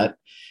 And there's that,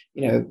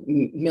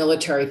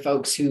 military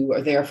folks who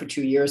are there for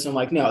 2 years and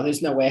like, no,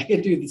 there's no way I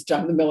could do this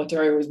job. The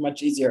military was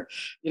much easier,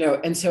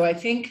 And so I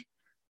think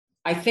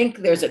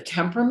there's a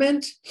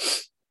temperament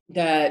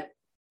that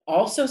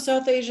also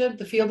South Asia,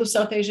 the field of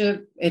South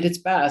Asia at its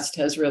best,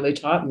 has really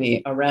taught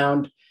me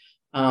around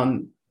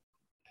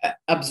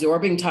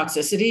absorbing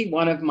toxicity.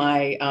 One of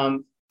my,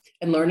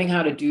 and learning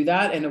how to do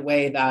that in a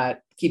way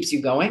that keeps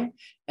you going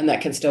and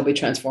that can still be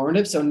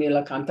transformative. So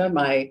Nilakanta,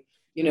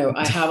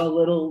 I have a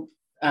little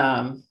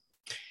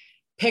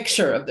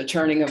picture of the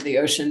turning of the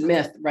ocean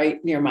myth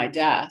right near my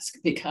desk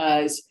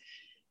because,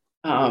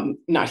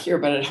 not here,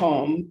 but at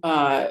home,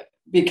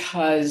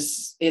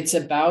 because it's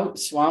about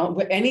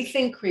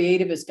anything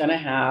creative is going to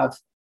have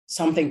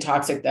something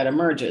toxic that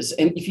emerges.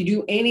 And if you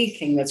do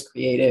anything that's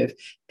creative,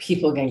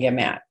 people are going to get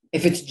mad.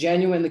 If it's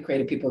genuinely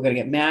creative, people are going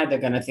to get mad. They're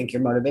going to think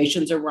your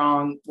motivations are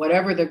wrong,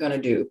 whatever they're going to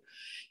do.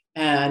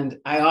 And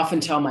I often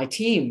tell my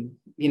team,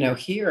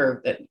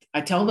 here that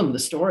I tell them the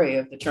story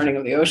of the turning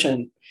of the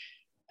ocean.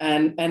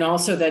 And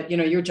also that,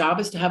 your job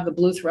is to have the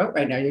blue throat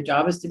right now. Your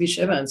job is to be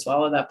Shiva and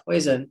swallow that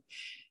poison.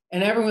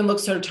 And everyone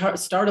looks sort of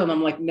startled.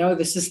 I'm like, no,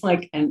 this is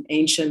like an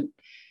ancient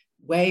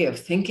way of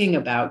thinking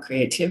about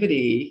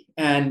creativity.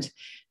 And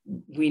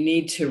we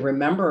need to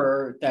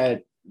remember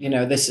that,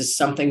 this is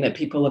something that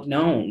people have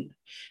known,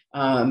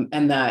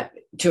 and that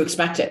to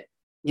expect it,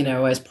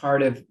 as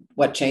part of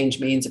what change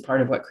means, a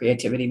part of what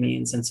creativity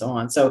means, and so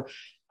on. So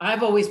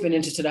I've always been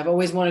interested. I've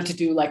always wanted to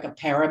do like a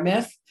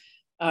paramyth,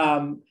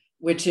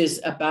 which is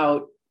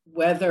about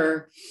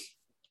whether,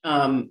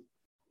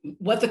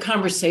 what the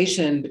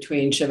conversation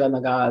between Shiva and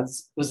the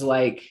gods was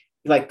like,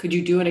 could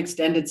you do an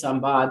extended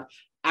sambad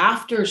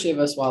after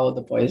Shiva swallowed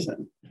the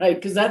poison, right?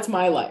 Because that's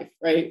my life,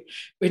 right?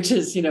 Which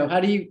is,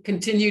 how do you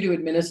continue to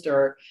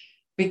administer?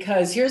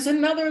 Because here's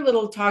another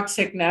little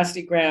toxic,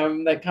 nasty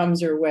gram that comes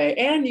your way.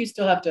 And you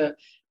still have to,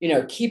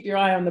 keep your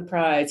eye on the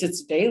prize.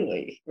 It's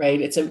daily,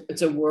 right? It's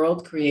a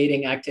world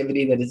creating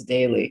activity that is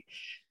daily.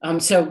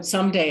 So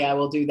someday I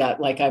will do that.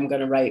 Like I'm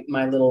going to write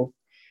my little,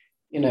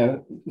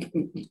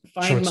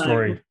 short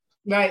story.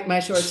 My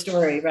short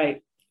story.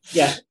 Right.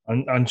 Yeah.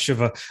 On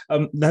Shiva.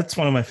 That's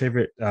one of my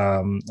favorite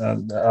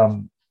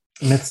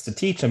myths to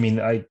teach. I mean,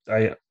 I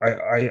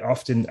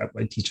often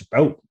teach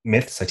about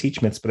myths. I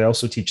teach myths, but I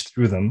also teach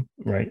through them.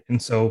 Right.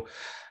 And so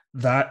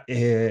that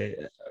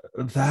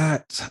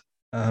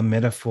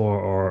metaphor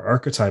or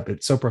archetype,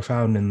 it's so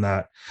profound in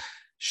that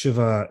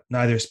Shiva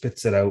neither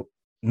spits it out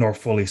nor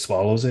fully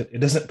swallows it. It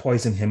doesn't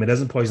poison him. It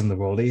doesn't poison the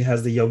world. He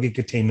has the yogic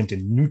attainment to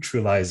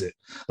neutralize it,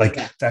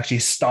 to actually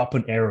stop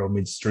an arrow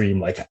midstream.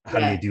 Like, how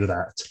do you do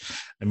that?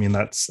 I mean,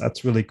 that's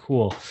really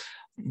cool.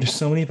 There's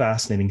so many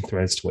fascinating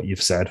threads to what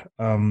you've said.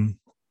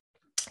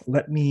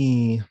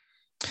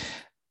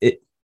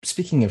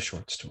 Speaking of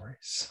short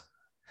stories,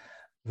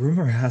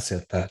 rumor has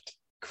it that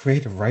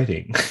creative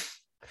writing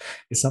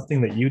is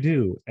something that you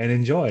do and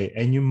enjoy,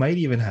 and you might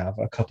even have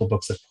a couple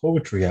books of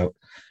poetry out.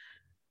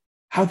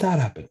 How'd that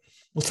happen?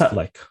 What's that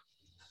like?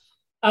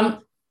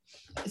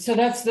 So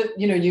that's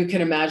you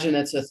can imagine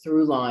it's a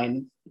through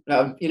line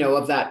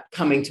of that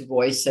coming to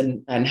voice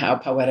and how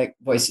poetic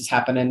voices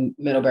happen. And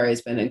Middlebury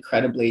has been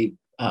incredibly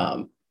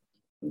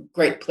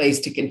great place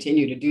to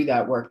continue to do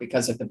that work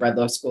because of the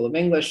Breadloaf School of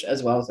English,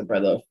 as well as the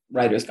Breadloaf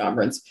Writers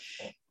Conference,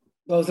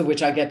 both of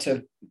which I get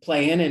to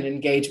play in and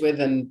engage with.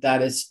 And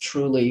that is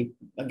truly,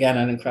 again,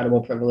 an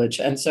incredible privilege.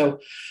 And so,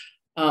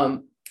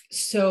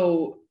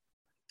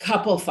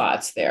 couple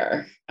thoughts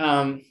there.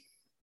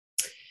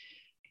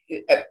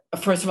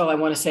 First of all, I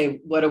want to say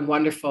what a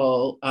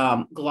wonderful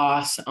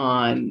gloss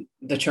on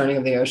the turning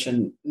of the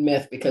ocean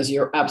myth, because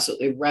you're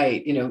absolutely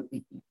right.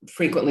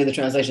 Frequently the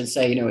translations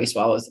say, he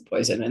swallows the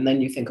poison. And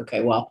then you think,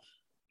 okay, well,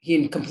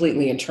 he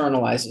completely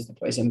internalizes the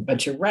poison.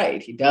 But you're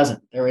right, he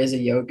doesn't. There is a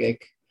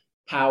yogic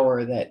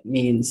power that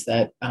means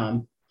that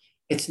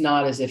it's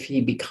not as if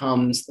he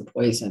becomes the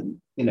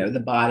poison,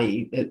 the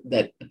body,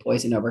 that the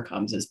poison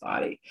overcomes his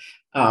body.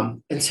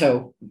 And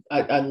so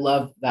I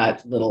love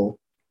that little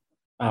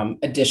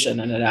addition,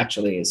 and it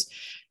actually is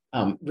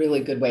really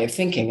good way of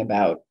thinking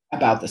about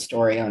the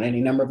story on any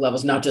number of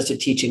levels, not just a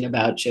teaching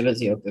about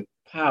Shiva's yogic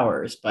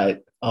powers,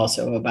 but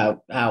also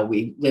about how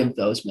we live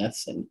those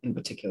myths in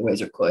particular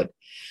ways or could.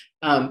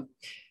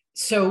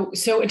 So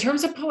in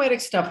terms of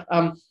poetic stuff,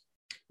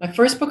 my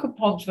first book of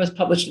poems was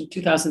published in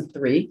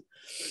 2003,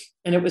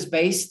 and it was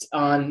based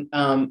on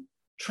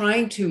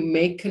trying to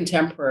make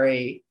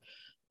contemporary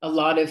a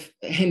lot of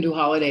Hindu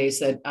holidays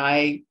that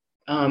I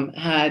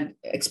had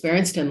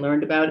experienced and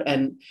learned about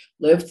and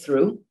lived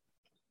through,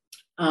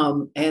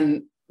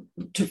 and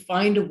to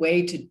find a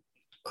way to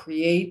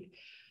create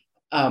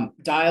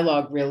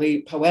dialogue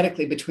really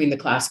poetically between the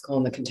classical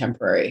and the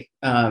contemporary,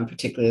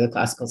 particularly the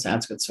classical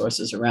Sanskrit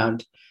sources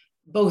around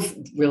both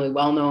really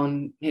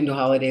well-known Hindu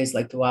holidays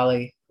like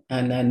Diwali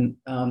and then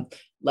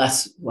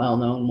less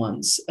well-known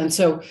ones. And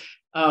so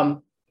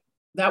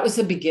that was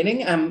the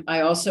beginning.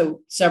 I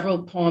also,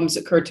 several poems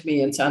occurred to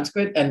me in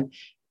Sanskrit, and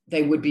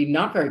they would be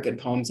not very good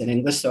poems in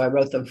English. So I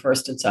wrote them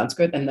first in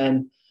Sanskrit and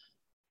then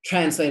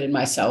translated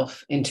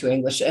myself into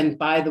English. And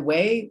by the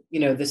way,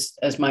 this,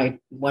 as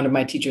one of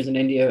my teachers in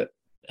India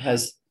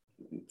has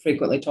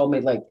frequently told me,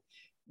 like,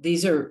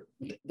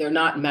 they're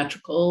not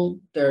metrical.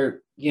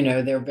 They're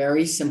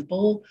very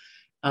simple,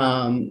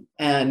 and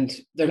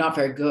they're not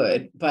very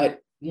good.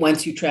 But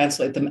once you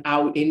translate them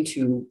out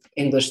into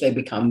English, they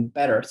become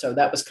better. So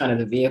that was kind of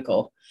the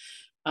vehicle.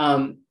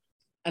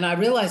 And I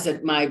realized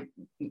that my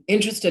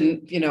interest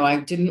in, I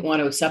didn't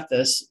want to accept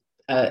this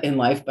in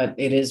life, but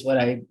it is what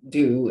I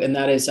do. And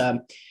that is,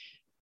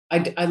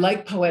 I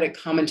like poetic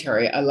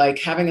commentary. I like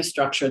having a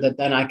structure that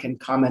then I can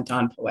comment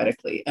on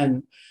poetically.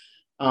 And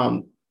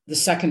the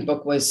second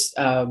book was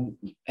in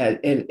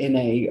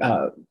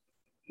a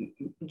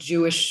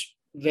Jewish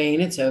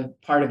vein. It's a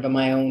part of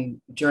my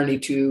own journey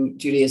to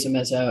Judaism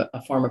as a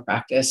form of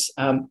practice,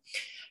 and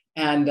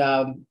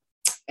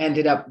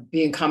ended up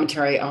being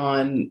commentary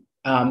on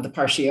the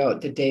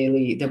Parshiot,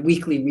 the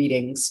weekly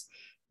readings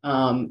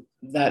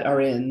that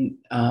are in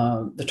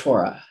the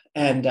Torah.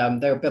 And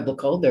they're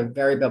biblical, they're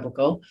very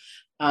biblical,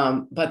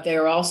 but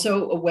they're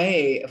also a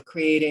way of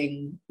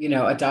creating,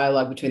 a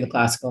dialogue between the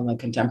classical and the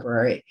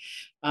contemporary.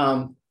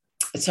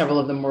 Several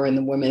of them were in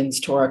the women's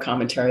Torah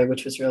commentary,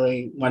 which was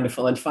really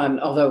wonderful and fun,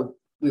 although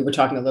we were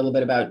talking a little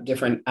bit about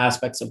different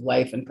aspects of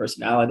life and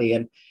personality.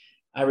 And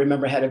I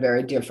remember I had a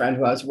very dear friend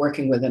who I was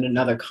working with in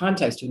another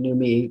context who knew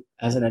me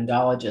as an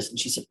Indologist. And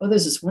she said, "Oh,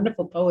 there's this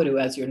wonderful poet who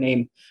has your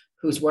name,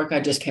 whose work I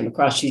just came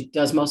across. She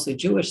does mostly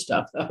Jewish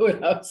stuff, though."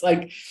 And I was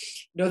like,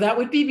 no, that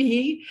would be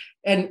me.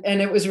 And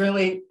it was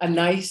really a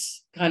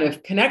nice kind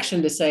of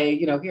connection to say,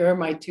 here are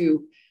my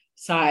two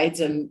sides,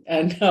 and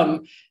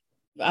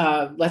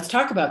let's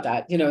talk about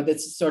that.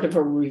 That's sort of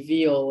a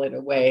reveal in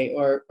a way,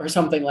 or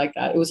something like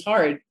that. It was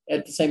hard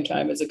at the same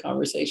time as a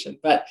conversation.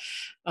 But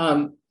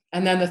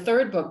and then the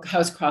third book,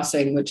 House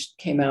Crossing, which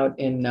came out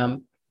in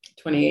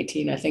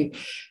 2018, I think,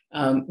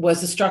 was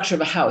the structure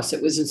of a house.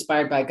 It was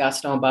inspired by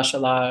Gaston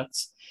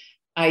Bachelet's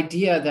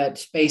idea that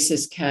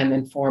spaces can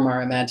inform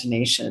our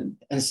imagination.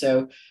 And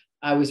so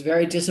I was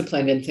very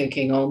disciplined in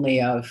thinking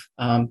only of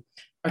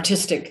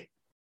artistic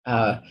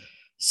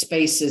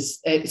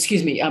spaces,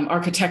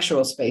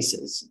 architectural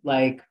spaces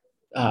like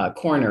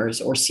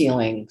corners or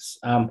ceilings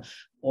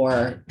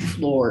or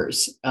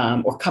floors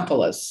or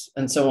cupolas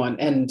and so on.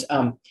 And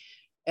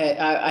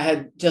I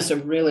had just a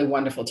really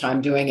wonderful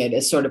time doing it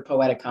as sort of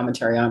poetic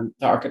commentary on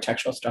the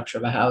architectural structure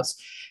of a house.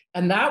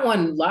 And that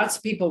one, lots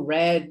of people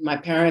read. My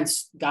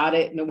parents got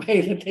it in a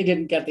way that they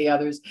didn't get the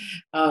others.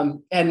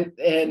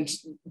 And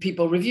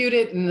people reviewed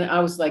it. And I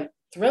was like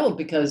thrilled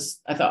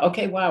because I thought,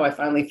 okay, wow, I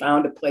finally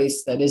found a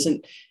place that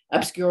isn't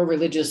obscure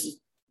religious,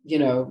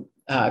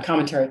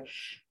 commentary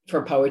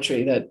for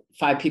poetry that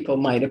 5 people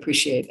might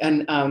appreciate.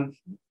 And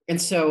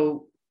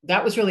so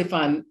that was really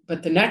fun.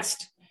 But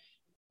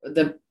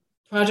the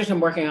project I'm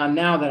working on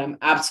now that I'm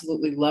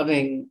absolutely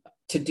loving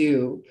to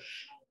do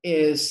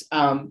is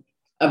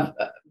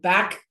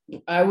back,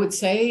 I would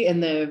say, in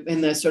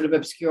the sort of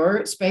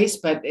obscure space,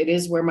 but it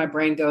is where my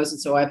brain goes,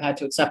 and so I've had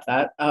to accept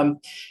that.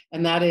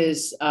 And that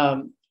is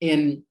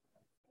in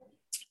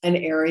an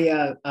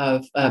area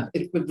of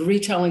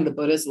retelling the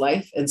Buddha's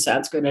life in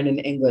Sanskrit and in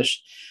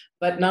English,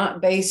 but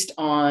not based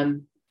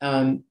on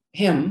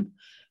him,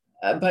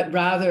 but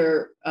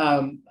rather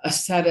a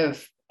set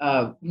of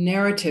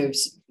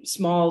narratives,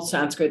 small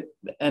Sanskrit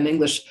and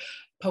English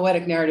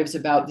poetic narratives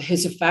about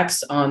his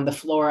effects on the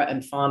flora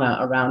and fauna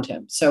around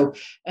him. So,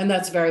 and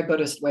that's a very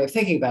Buddhist way of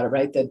thinking about it,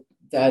 right?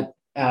 That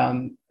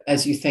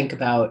as you think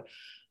about,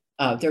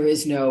 there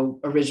is no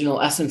original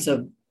essence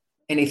of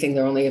anything.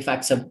 There are only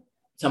effects of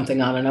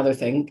something on another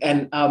thing.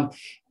 And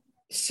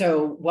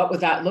so what would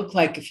that look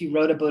like if you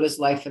wrote a Buddha's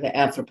life for the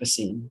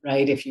Anthropocene,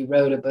 right? If you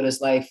wrote a Buddha's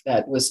life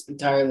that was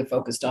entirely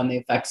focused on the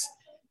effects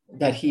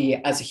that he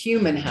as a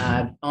human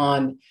had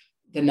on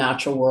the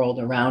natural world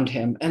around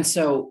him. And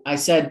so I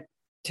said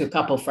to a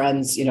couple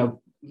friends,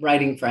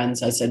 writing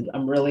friends, I said,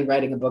 I'm really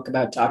writing a book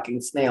about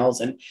talking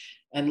snails and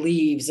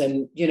leaves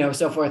and,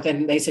 so forth.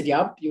 And they said,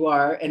 yep, you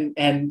are.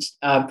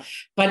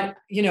 But,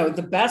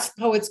 the best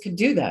poets could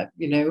do that.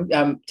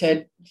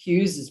 Ted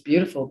Hughes'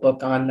 beautiful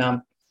book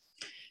on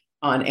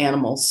on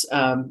animals.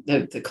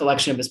 The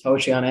collection of his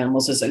poetry on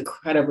animals is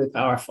incredibly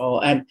powerful.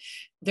 And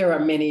there are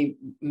many,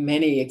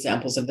 many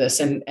examples of this,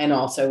 and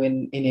also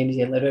in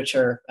Indian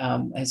literature,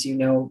 as you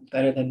know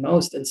better than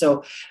most. And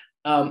so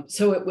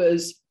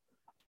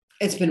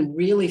it's been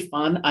really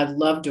fun. I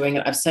love doing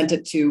it. I've sent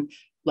it to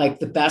like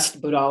the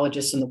best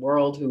Buddhologists in the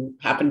world who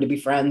happen to be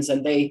friends,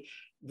 and they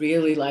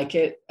really like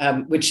it,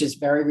 which is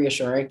very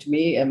reassuring to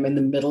me. I'm in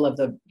the middle of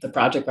the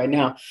project right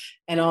now,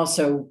 and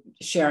also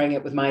sharing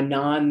it with my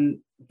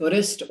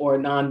non-Buddhist or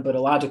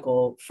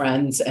non-Buddhological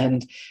friends,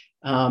 and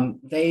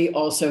they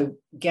also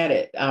get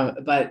it.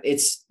 But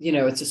it's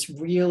this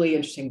really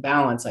interesting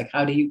balance. Like,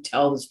 how do you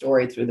tell the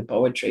story through the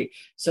poetry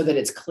so that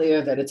it's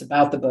clear that it's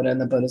about the Buddha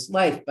and the Buddha's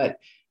life, but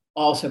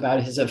also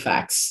about his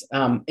effects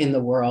in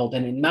the world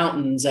and in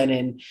mountains and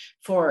in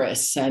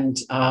forests, and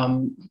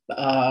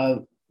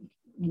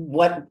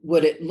what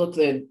would it look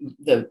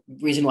the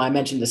reason why I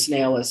mentioned the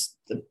snail is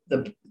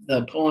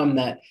the poem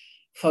that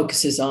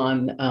focuses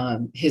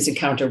on his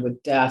encounter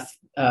with death,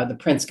 the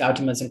Prince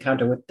Gautama's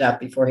encounter with death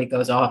before he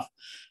goes off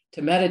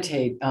to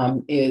meditate,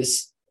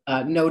 is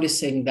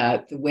noticing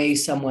that the way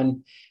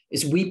someone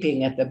is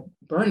weeping at the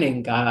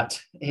burning ghat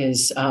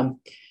is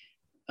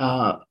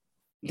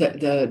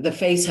the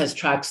face has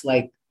tracks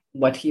like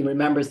what he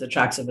remembers the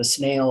tracks of a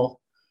snail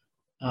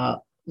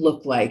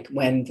look like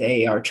when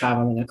they are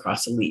traveling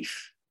across a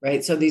leaf,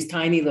 right? So these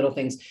tiny little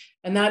things,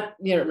 and that,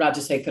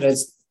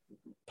 Rajasekara's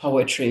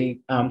poetry,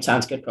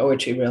 Sanskrit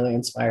poetry, really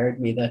inspired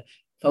me to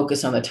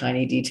focus on the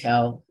tiny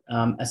detail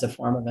as a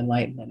form of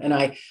enlightenment. And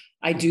I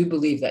do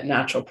believe that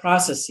natural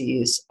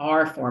processes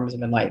are forms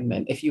of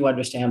enlightenment if you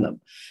understand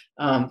them.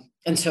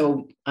 And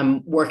so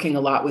I'm working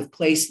a lot with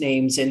place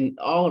names in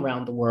all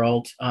around the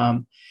world.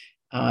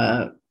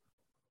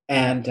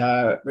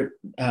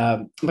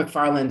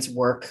 McFarlane's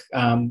work,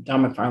 Don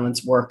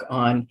McFarlane's work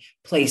on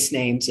place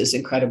names is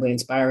incredibly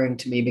inspiring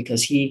to me,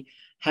 because he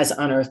has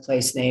unearthed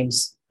place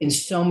names in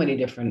so many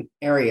different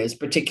areas,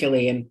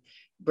 particularly in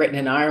Britain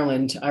and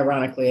Ireland,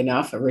 ironically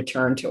enough, a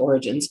return to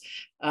origins,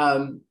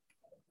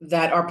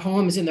 that are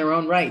poems in their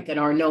own right that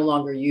are no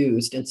longer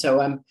used. And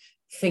so I'm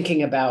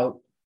thinking about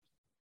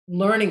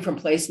learning from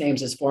place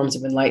names as forms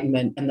of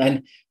enlightenment and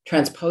then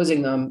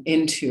transposing them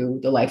into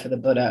the life of the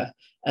Buddha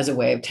as a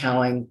way of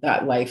telling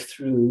that life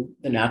through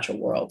the natural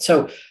world.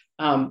 So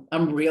I'm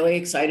really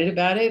excited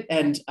about it.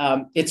 And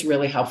it's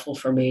really helpful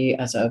for me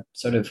as a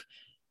sort of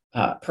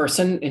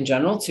person in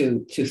general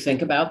to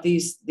think about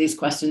these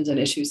questions and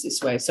issues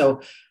this way.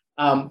 So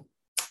I'm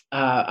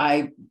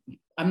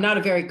not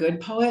a very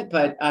good poet,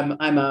 but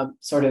I'm a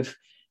sort of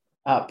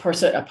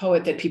a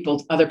poet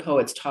that other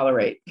poets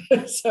tolerate.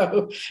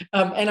 So,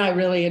 and I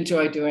really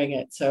enjoy doing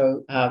it.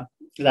 So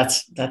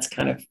that's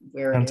kind of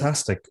where it is.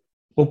 Fantastic.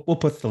 We'll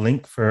put the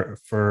link for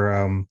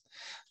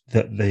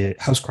the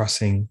house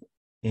crossing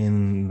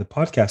in the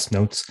podcast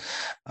notes.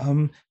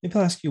 Maybe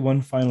I'll ask you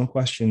one final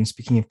question.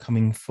 Speaking of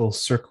coming full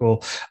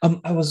circle,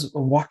 I was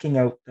walking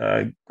out,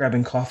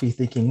 grabbing coffee,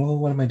 thinking, well,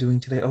 what am I doing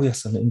today? Oh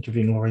yes, I'm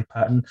interviewing Laurie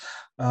Patton.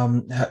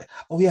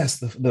 Oh yes,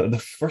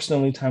 the first and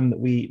only time that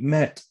we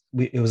met,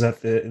 it was at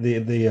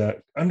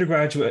the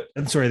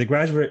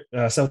graduate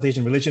South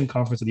Asian Religion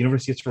Conference at the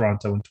University of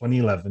Toronto in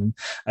 2011.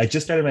 I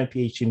just started my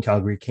PhD in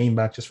Calgary, came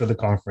back just for the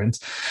conference,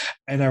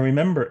 and I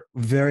remember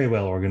very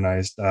well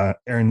organized.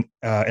 Eric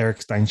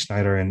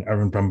Steinschneider and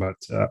Erwin Brumbach,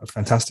 a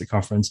fantastic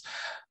conference,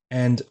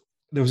 and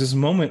there was this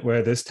moment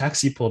where this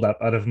taxi pulled up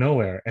out of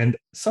nowhere, and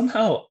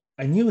somehow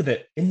I knew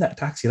that in that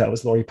taxi that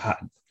was Laurie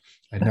Patton.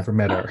 I'd never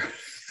met her,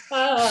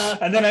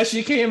 and then as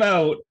she came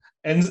out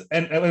and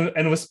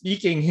was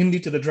speaking Hindi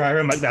to the driver,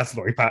 I'm like, that's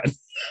Laurie Patton.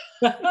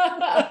 So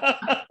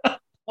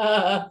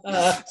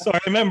I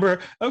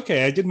remember,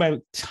 okay, I did my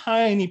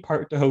tiny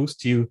part to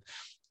host you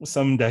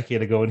some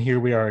decade ago, and here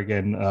we are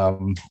again,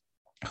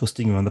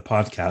 hosting you on the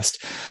podcast.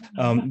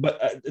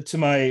 But to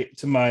my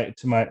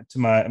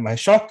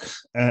shock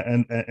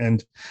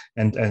and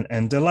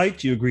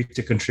delight, you agreed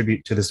to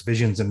contribute to this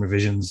Visions and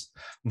Revisions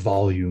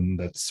volume.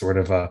 That's sort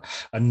of a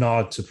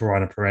nod to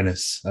Purana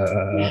Perennis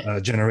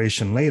a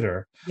generation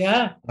later.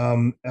 Yeah.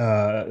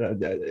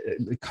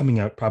 Coming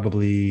out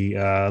probably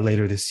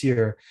later this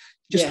year.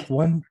 Just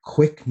one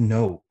quick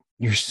note.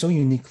 You're so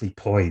uniquely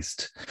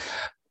poised.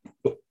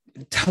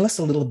 Tell us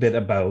a little bit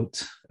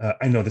about,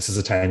 I know this is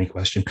a tiny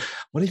question.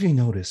 What have you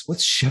noticed?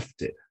 What's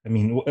shifted? I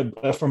mean,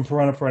 from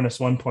Purana Perennis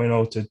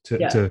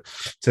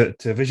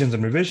 1.0 to Visions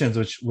and Revisions,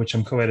 which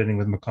I'm co-editing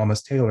with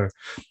McComas Taylor.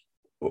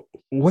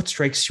 What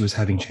strikes you as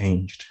having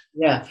changed?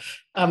 Yeah,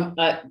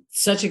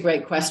 such a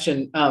great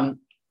question.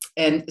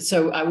 And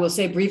so I will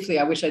say briefly,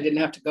 I wish I didn't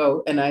have to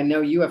go, and I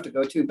know you have to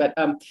go too, but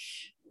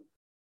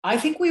I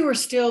think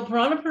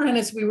Purana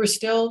Perennis, we were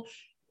still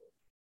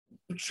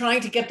trying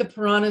to get the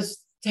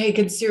Puranas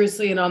taken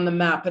seriously and on the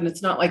map. And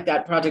it's not like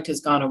that project has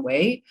gone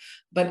away,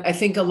 but I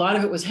think a lot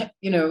of it was,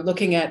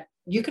 looking at,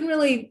 you can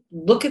really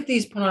look at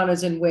these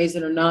Puranas in ways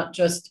that are not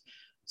just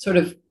sort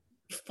of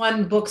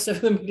fun books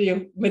of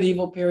the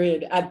medieval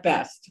period at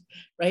best,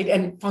 right?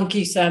 And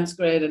funky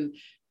Sanskrit and,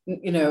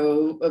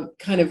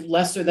 kind of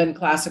lesser than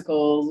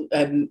classical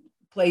and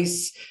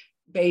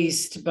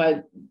place-based,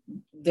 but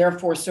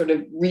therefore sort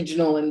of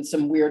regional in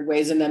some weird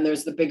ways. And then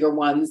there's the bigger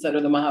ones that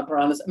are the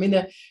Mahapuranas. I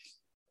mean,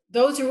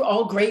 those are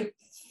all great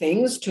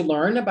things to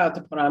learn about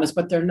the Puranas,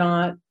 but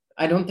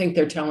I don't think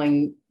they're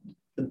telling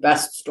the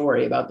best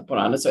story about the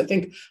Puranas. So I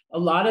think a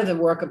lot of the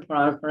work of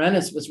Purana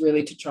Perennis was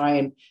really to try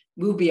and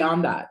move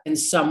beyond that in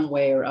some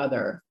way or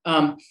other.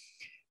 And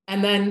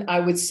then I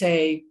would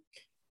say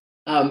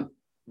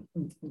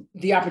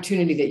the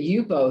opportunity that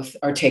you both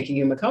are taking,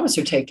 you McComas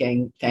are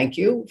taking, thank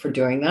you for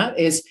doing that,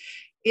 is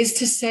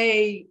to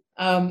say,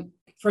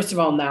 first of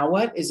all, now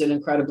what is an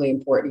incredibly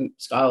important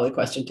scholarly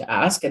question to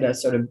ask in a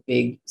sort of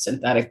big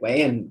synthetic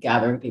way, and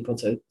gathering people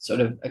to sort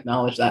of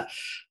acknowledge that,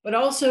 but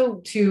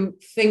also to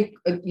think,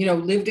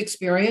 lived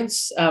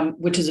experience,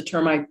 which is a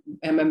term I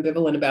am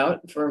ambivalent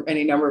about for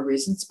any number of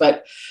reasons,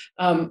 but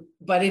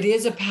it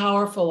is a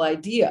powerful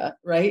idea,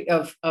 right?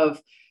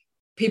 Of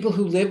people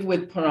who live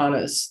with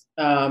Puranas,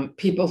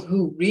 people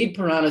who read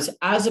Puranas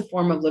as a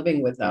form of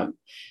living with them.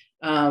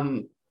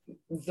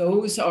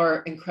 Those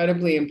are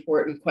incredibly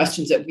important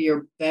questions that we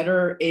are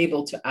better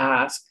able to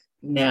ask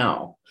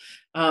now.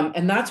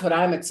 And that's what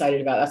I'm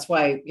excited about. That's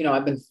why,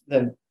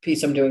 the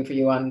piece I'm doing for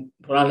you on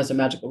Puranas and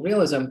magical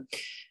realism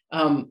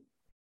I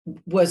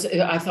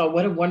thought,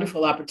 what a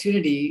wonderful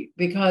opportunity,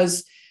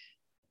 because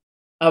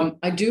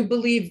I do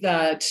believe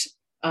that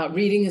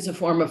reading is a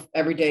form of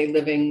everyday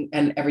living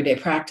and everyday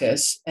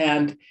practice.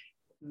 And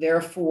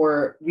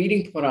therefore,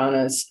 reading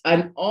Puranas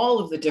and all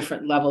of the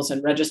different levels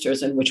and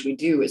registers in which we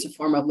do is a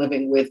form of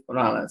living with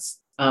Puranas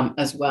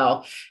as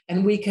well.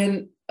 And we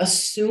can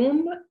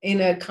assume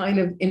in a kind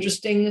of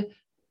interesting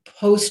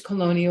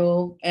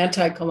post-colonial,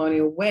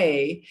 anti-colonial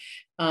way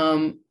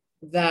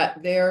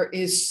that there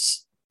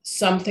is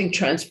something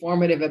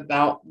transformative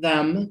about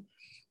them,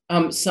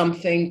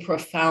 something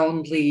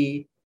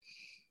profoundly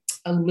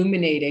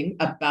illuminating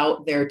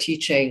about their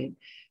teaching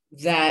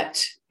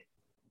that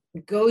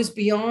goes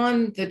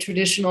beyond the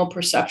traditional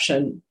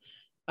perception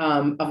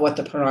of what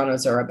the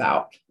Puranas are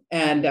about.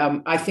 And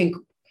I think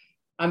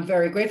I'm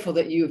very grateful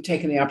that you've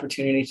taken the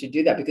opportunity to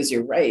do that, because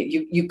you're right.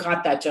 You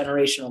caught that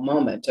generational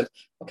moment of,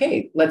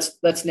 okay,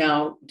 let's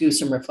now do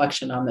some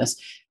reflection on this.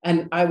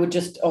 And I would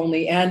just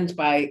only end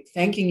by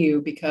thanking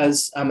you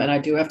because, and I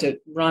do have to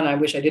run, I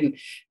wish I didn't,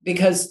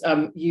 because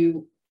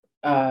you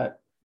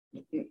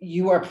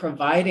are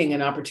providing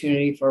an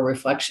opportunity for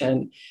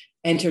reflection,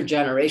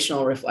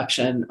 intergenerational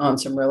reflection on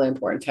some really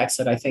important texts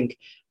that I think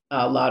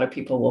a lot of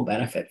people will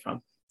benefit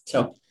from.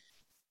 So,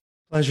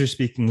 pleasure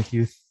speaking with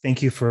you.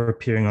 Thank you for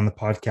appearing on the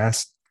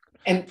podcast.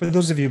 And for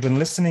those of you who've been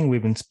listening,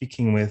 we've been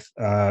speaking with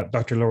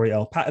Dr. Laurie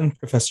L. Patton,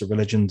 Professor of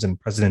Religions and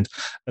President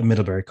of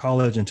Middlebury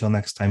College. Until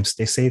next time,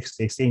 stay safe,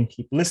 stay sane,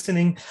 keep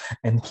listening,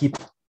 and keep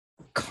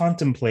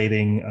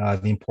contemplating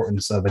the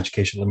importance of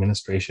educational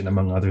administration,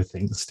 among other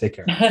things. Take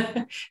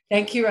care.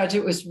 Thank you, Roger.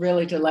 It was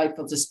really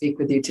delightful to speak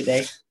with you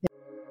today.